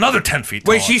she's another 10 feet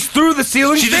taller. Wait, she's through the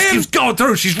ceiling She just fan? keeps going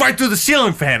through. She's right through the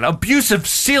ceiling fan. Abusive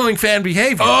ceiling fan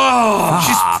behavior. Oh,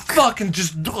 She's fucking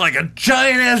just like a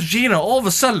giant ass Gina. All of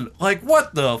a sudden, like,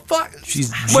 what the fuck? She's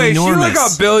wait, she's like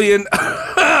ginormous. a billion.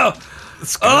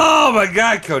 Oh my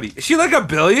God, Cody. Is she like a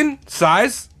billion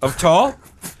size of tall?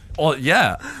 Well,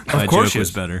 yeah. My Of course joke she was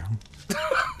is. better.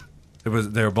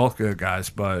 They were both good guys,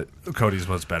 but Cody's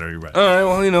was better. You're right. All right,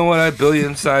 well, you know what? A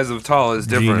billion size of tall is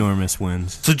different. Ginormous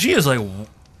wins. So Gina's like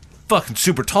fucking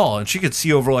super tall, and she could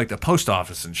see over like the post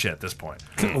office and shit at this point.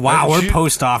 Wow, Like, our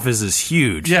post office is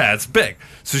huge. Yeah, it's big.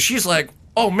 So she's like,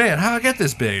 "Oh man, how I get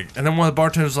this big?" And then one of the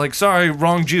bartenders is like, "Sorry,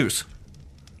 wrong juice."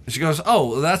 And she goes,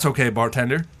 "Oh, that's okay,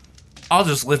 bartender. I'll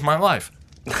just live my life."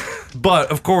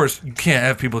 But of course, you can't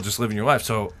have people just living your life.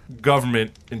 So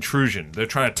government intrusion. They're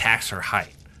trying to tax her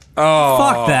height. Oh,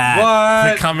 Fuck that.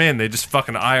 They What? come in, they just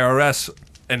fucking IRS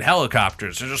in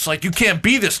helicopters. They're just like, you can't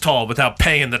be this tall without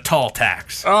paying the tall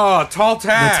tax. Oh, tall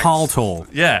tax. The tall toll.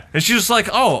 Yeah. And she's just like,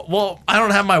 oh, well, I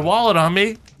don't have my wallet on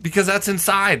me because that's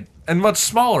inside and much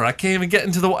smaller. I can't even get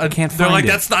into the... can't They're find like, it.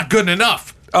 that's not good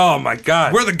enough. Oh my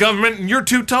God. We're the government and you're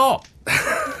too tall.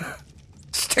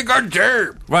 Stick our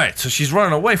gerb. Right. So she's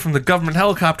running away from the government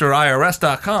helicopter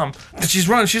IRS.com. And she's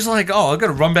running. She's like, oh, I got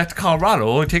to run back to Colorado.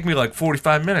 It'll only take me like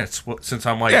 45 minutes since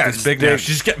I'm like Yeah, this it's big now. big.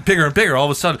 She's getting bigger and bigger all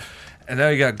of a sudden. And now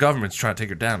you got governments trying to take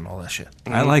her down and all that shit.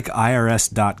 I like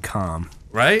IRS.com.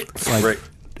 Right? Like, Right.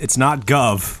 it's not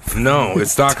gov. No,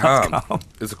 it's .com. .com.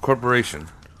 It's a corporation.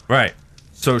 Right.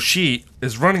 So she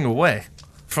is running away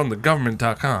from the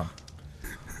government.com.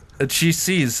 And she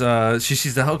sees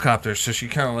the helicopter, so she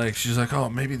kind of like, she's like, oh,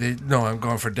 maybe I'm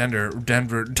going for Denver.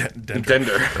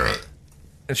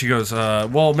 And she goes,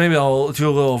 well, maybe I'll do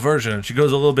a little version. And she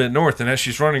goes a little bit north, and as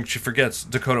she's running, she forgets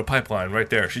Dakota Pipeline right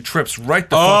there. She trips right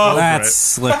the fuck over That's it,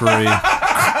 slippery.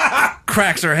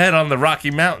 cracks her head on the Rocky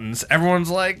Mountains. Everyone's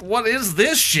like, what is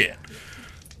this shit?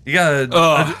 You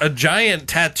got a giant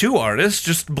tattoo artist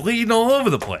just bleeding all over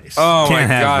the place. Oh Can't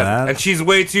my have God. that. And she's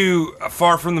way too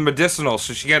far from the medicinal,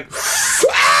 so she can't.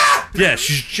 Yeah,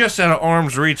 she's just out of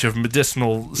arm's reach of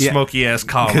medicinal, Yeah. smoky-ass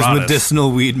Because Colorado.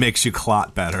 medicinal weed makes you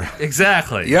clot better.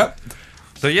 Exactly. Yep.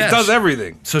 So yeah, It does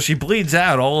everything. So she bleeds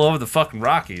out all over the fucking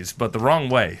Rockies, but the wrong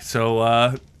way.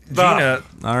 So Gina,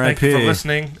 thank you for R.I.P..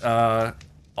 listening.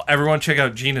 Everyone check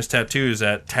out Gina's tattoos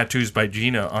at Tattoos by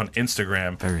Gina on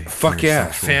Instagram. Fuck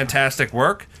yeah. Fantastic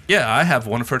work. Yeah, I have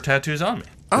one of her tattoos on me.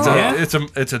 It's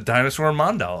a dinosaur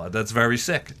mandala. That's very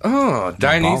sick. Oh,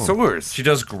 dinosaurs. She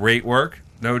does great work.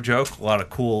 No joke. A lot of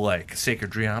cool like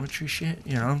sacred geometry shit.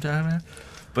 You know what I'm talking about?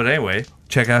 But anyway,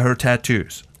 check out her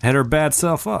tattoos. Hit her bad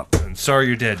self up. And sorry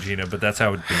you're dead, Gina, but that's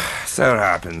how it be. So it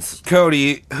happens.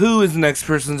 Cody, who is the next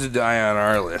person to die on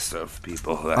our list of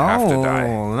people that have to die?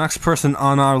 The next person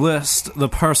on our list, the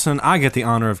person I get the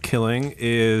honor of killing,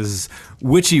 is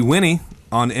Witchy Winnie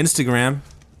on Instagram.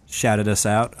 Shouted us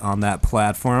out on that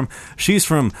platform. She's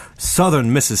from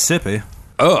southern Mississippi.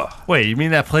 Ugh. Wait, you mean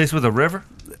that place with a river?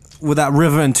 With that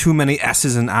river and too many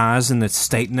S's and I's in its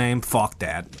state name, fuck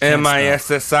that.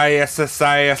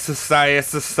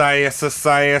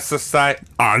 M-I-S-S-I-S-S-I-S-S-I-S-S-I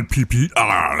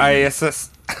I-P-P-R. ISS.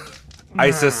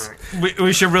 ISIS.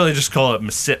 We should really just call it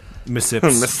Mississippi.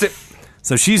 Mississippi.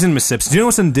 So she's in Mississippi. Do you know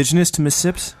what's indigenous to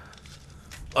Mississippi?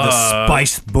 The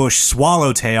spice bush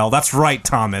swallowtail. That's right,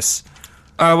 Thomas.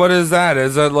 What is that?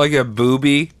 Is that like a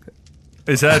booby?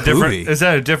 Is that a different? Booby. Is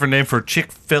that a different name for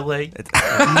Chick-fil-A?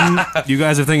 You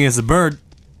guys are thinking it's a bird.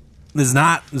 It's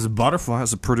not. It's a butterfly.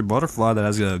 It's a pretty butterfly that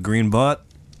has a green butt.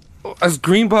 That's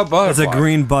green butt butterfly. It's a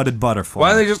green-butted butterfly.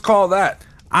 Why do they just call it that?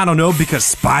 I don't know, because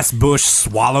spice bush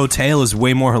swallowtail is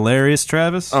way more hilarious,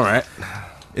 Travis. All right.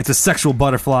 It's a sexual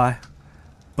butterfly.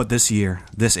 But this year,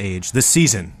 this age, this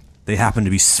season, they happen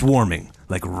to be swarming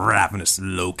like ravenous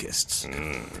locusts.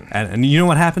 And you know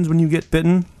what happens when you get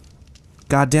bitten?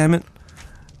 God damn it.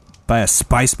 By a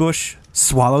spice bush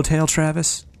swallowtail,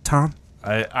 Travis? Tom?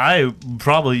 I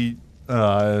probably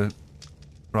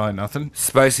nothing.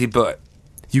 Spicy butt.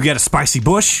 You get a spicy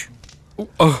bush,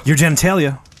 your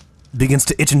genitalia begins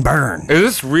to itch and burn. Is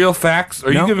this real facts?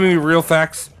 Are No. you giving me real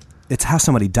facts? It's how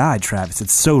somebody died, Travis.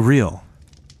 It's so real.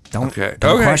 Don't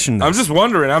question this. I'm just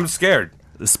wondering. I'm scared.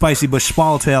 The spicy bush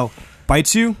swallowtail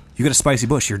bites you, you get a spicy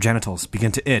bush, your genitals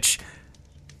begin to itch,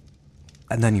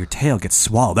 and then your tail gets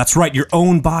swallowed. That's right, your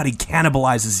own body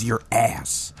cannibalizes your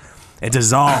ass. It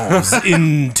dissolves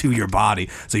into your body,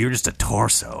 so you're just a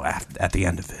torso at the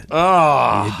end of it.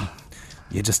 Oh.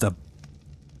 You're just a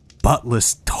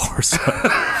buttless torso.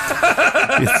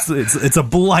 it's a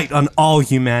blight on all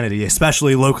humanity,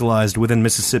 especially localized within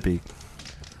Mississippi.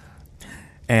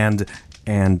 And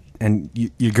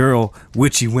your girl,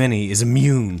 Witchy Winnie, is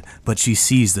immune, but she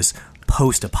sees this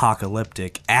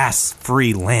post-apocalyptic,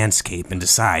 ass-free landscape and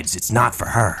decides it's not for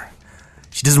her.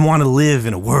 She doesn't want to live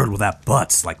in a world without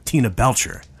butts like Tina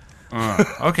Belcher.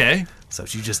 Okay. So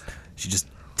she just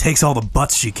takes all the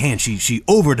butts she can. She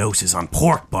overdoses on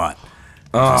pork butt.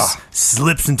 Just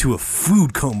slips into a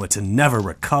food coma to never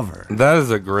recover. That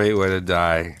is a great way to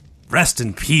die. Rest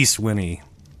in peace, Winnie.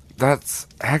 That's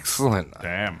excellent.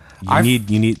 Damn.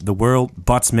 You need the world.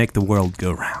 Butts make the world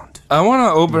go round. I want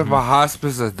to open up a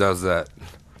hospice that does that.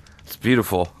 It's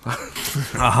beautiful.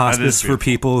 A hospice for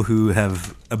people who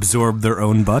have absorbed their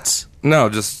own butts. No,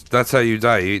 just that's how you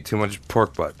die. You eat too much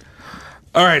pork butt.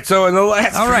 All right, so in the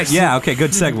last All right, person, yeah, okay,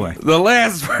 good segue. the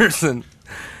last person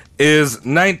is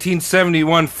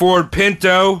 1971 Ford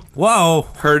Pinto. Whoa.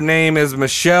 Her name is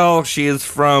Michelle. She is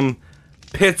from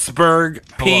Pittsburgh,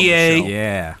 PA. Michelle.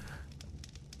 Yeah.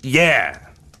 Yeah.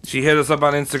 She hit us up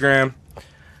on Instagram.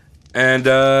 And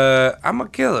I'm going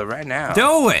to kill her right now.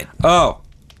 Do it. Oh,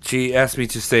 she asked me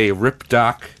to say Rip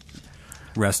Doc.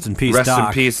 Rest in peace, Rest Doc.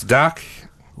 in peace, Doc.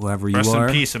 Whoever you Rest are.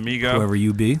 in peace, amigo. Whoever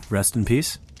you be, rest in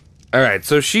peace. All right,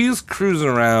 so she's cruising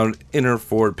around in her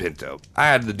Ford Pinto. I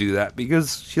had to do that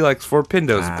because she likes Ford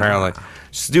Pintos, apparently.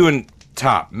 She's doing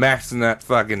top, maxing that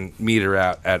fucking meter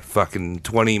out at fucking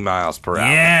 20 miles per hour.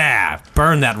 Yeah.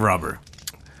 Burn that rubber.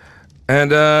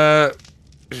 And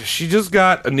she just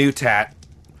got a new tat.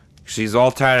 She's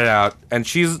all tatted out, and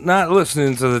she's not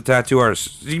listening to the tattoo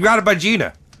artist. She got it by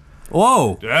Gina.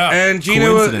 Whoa. Yeah. And Gina,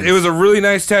 Coincidence. it was a really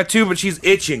nice tattoo, but she's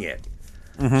itching it.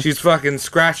 She's fucking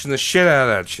scratching the shit out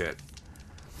of that shit.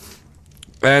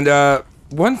 And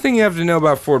one thing you have to know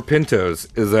about Ford Pintos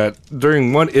is that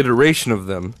during one iteration of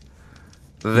them,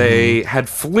 they had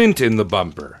flint in the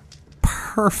bumper.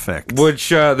 Perfect. Which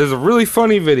there's a really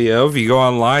funny video. If you go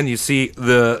online, you see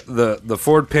the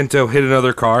Ford Pinto hit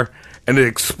another car, and it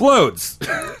explodes.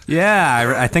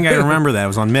 Yeah, I think I remember that. It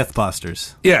was on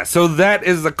Mythbusters. Yeah, so that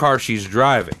is the car she's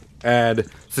driving. And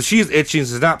so she's itching,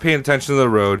 she's not paying attention to the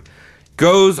road,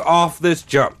 goes off this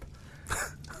jump.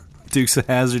 Dukes of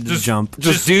Hazzard to jump.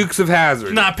 Just Dukes of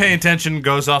Hazzard. Not paying attention,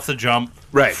 goes off the jump.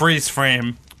 Right. Freeze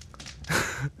frame.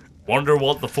 Wonder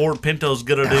what the Ford Pinto's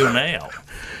gonna do now.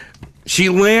 She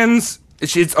lands,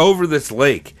 it's over this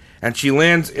lake, and she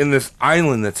lands in this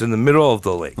island that's in the middle of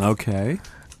the lake. Okay.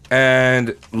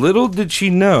 And little did she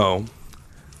know,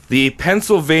 the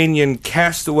Pennsylvanian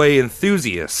castaway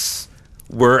enthusiasts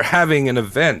were having an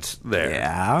event there.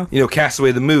 Yeah. You know,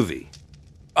 Castaway the movie.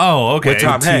 Oh, okay. With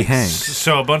Tom T. Hanks. Hanks.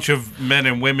 So a bunch of men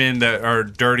and women that are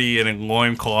dirty and in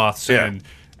loincloths Yeah.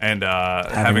 and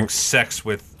having sex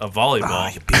with a volleyball.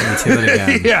 Oh, you beat me to it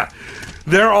again. Yeah.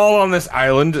 They're all on this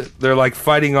island. They're like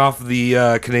fighting off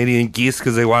the Canadian geese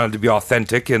because they wanted to be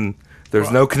authentic, and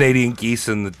there's no Canadian geese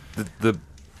in the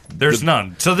There's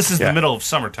none. So this is Yeah. the middle of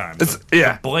summertime.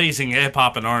 yeah. The blazing hip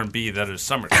hop and R&B that is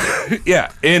summertime.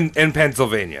 yeah, in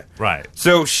Pennsylvania. Right.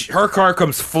 So her car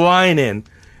comes flying in,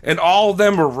 and all of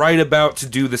them were right about to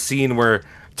do the scene where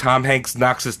Tom Hanks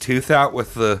knocks his tooth out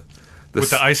with the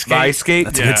ice skate? skate.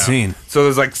 That's a Yeah. good scene. So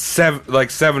there's like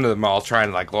seven of them all trying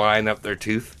to like line up their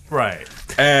tooth. Right.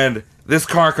 And this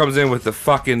car comes in with the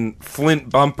fucking flint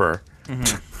bumper,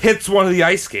 hits one of the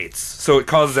ice skates, so it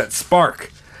causes that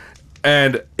spark,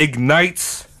 and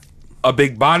ignites a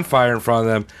big bonfire in front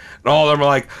of them. And all of them are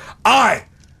like, I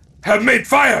have made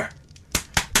fire!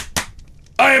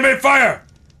 I have made fire!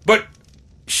 But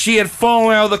she had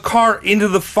fallen out of the car into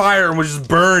the fire and was just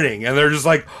burning, and they're just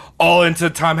like all into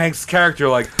Tom Hanks' character,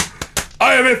 like,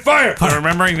 I am in fire! They're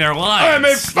remembering their lives. I am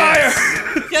in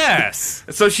fire! Yes.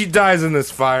 So she dies in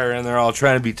this fire, and they're all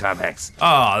trying to be Tom Hanks.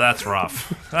 Oh, that's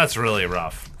rough. That's really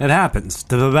rough. It happens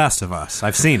to the best of us.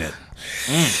 I've seen it.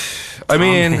 I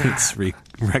mean, It's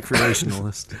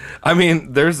recreationalist. I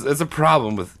mean, there's a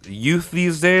problem with youth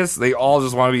these days. They all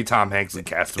just want to be Tom Hanks and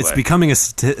Castaway. It's becoming a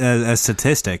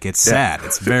statistic. It's sad.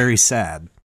 It's very sad.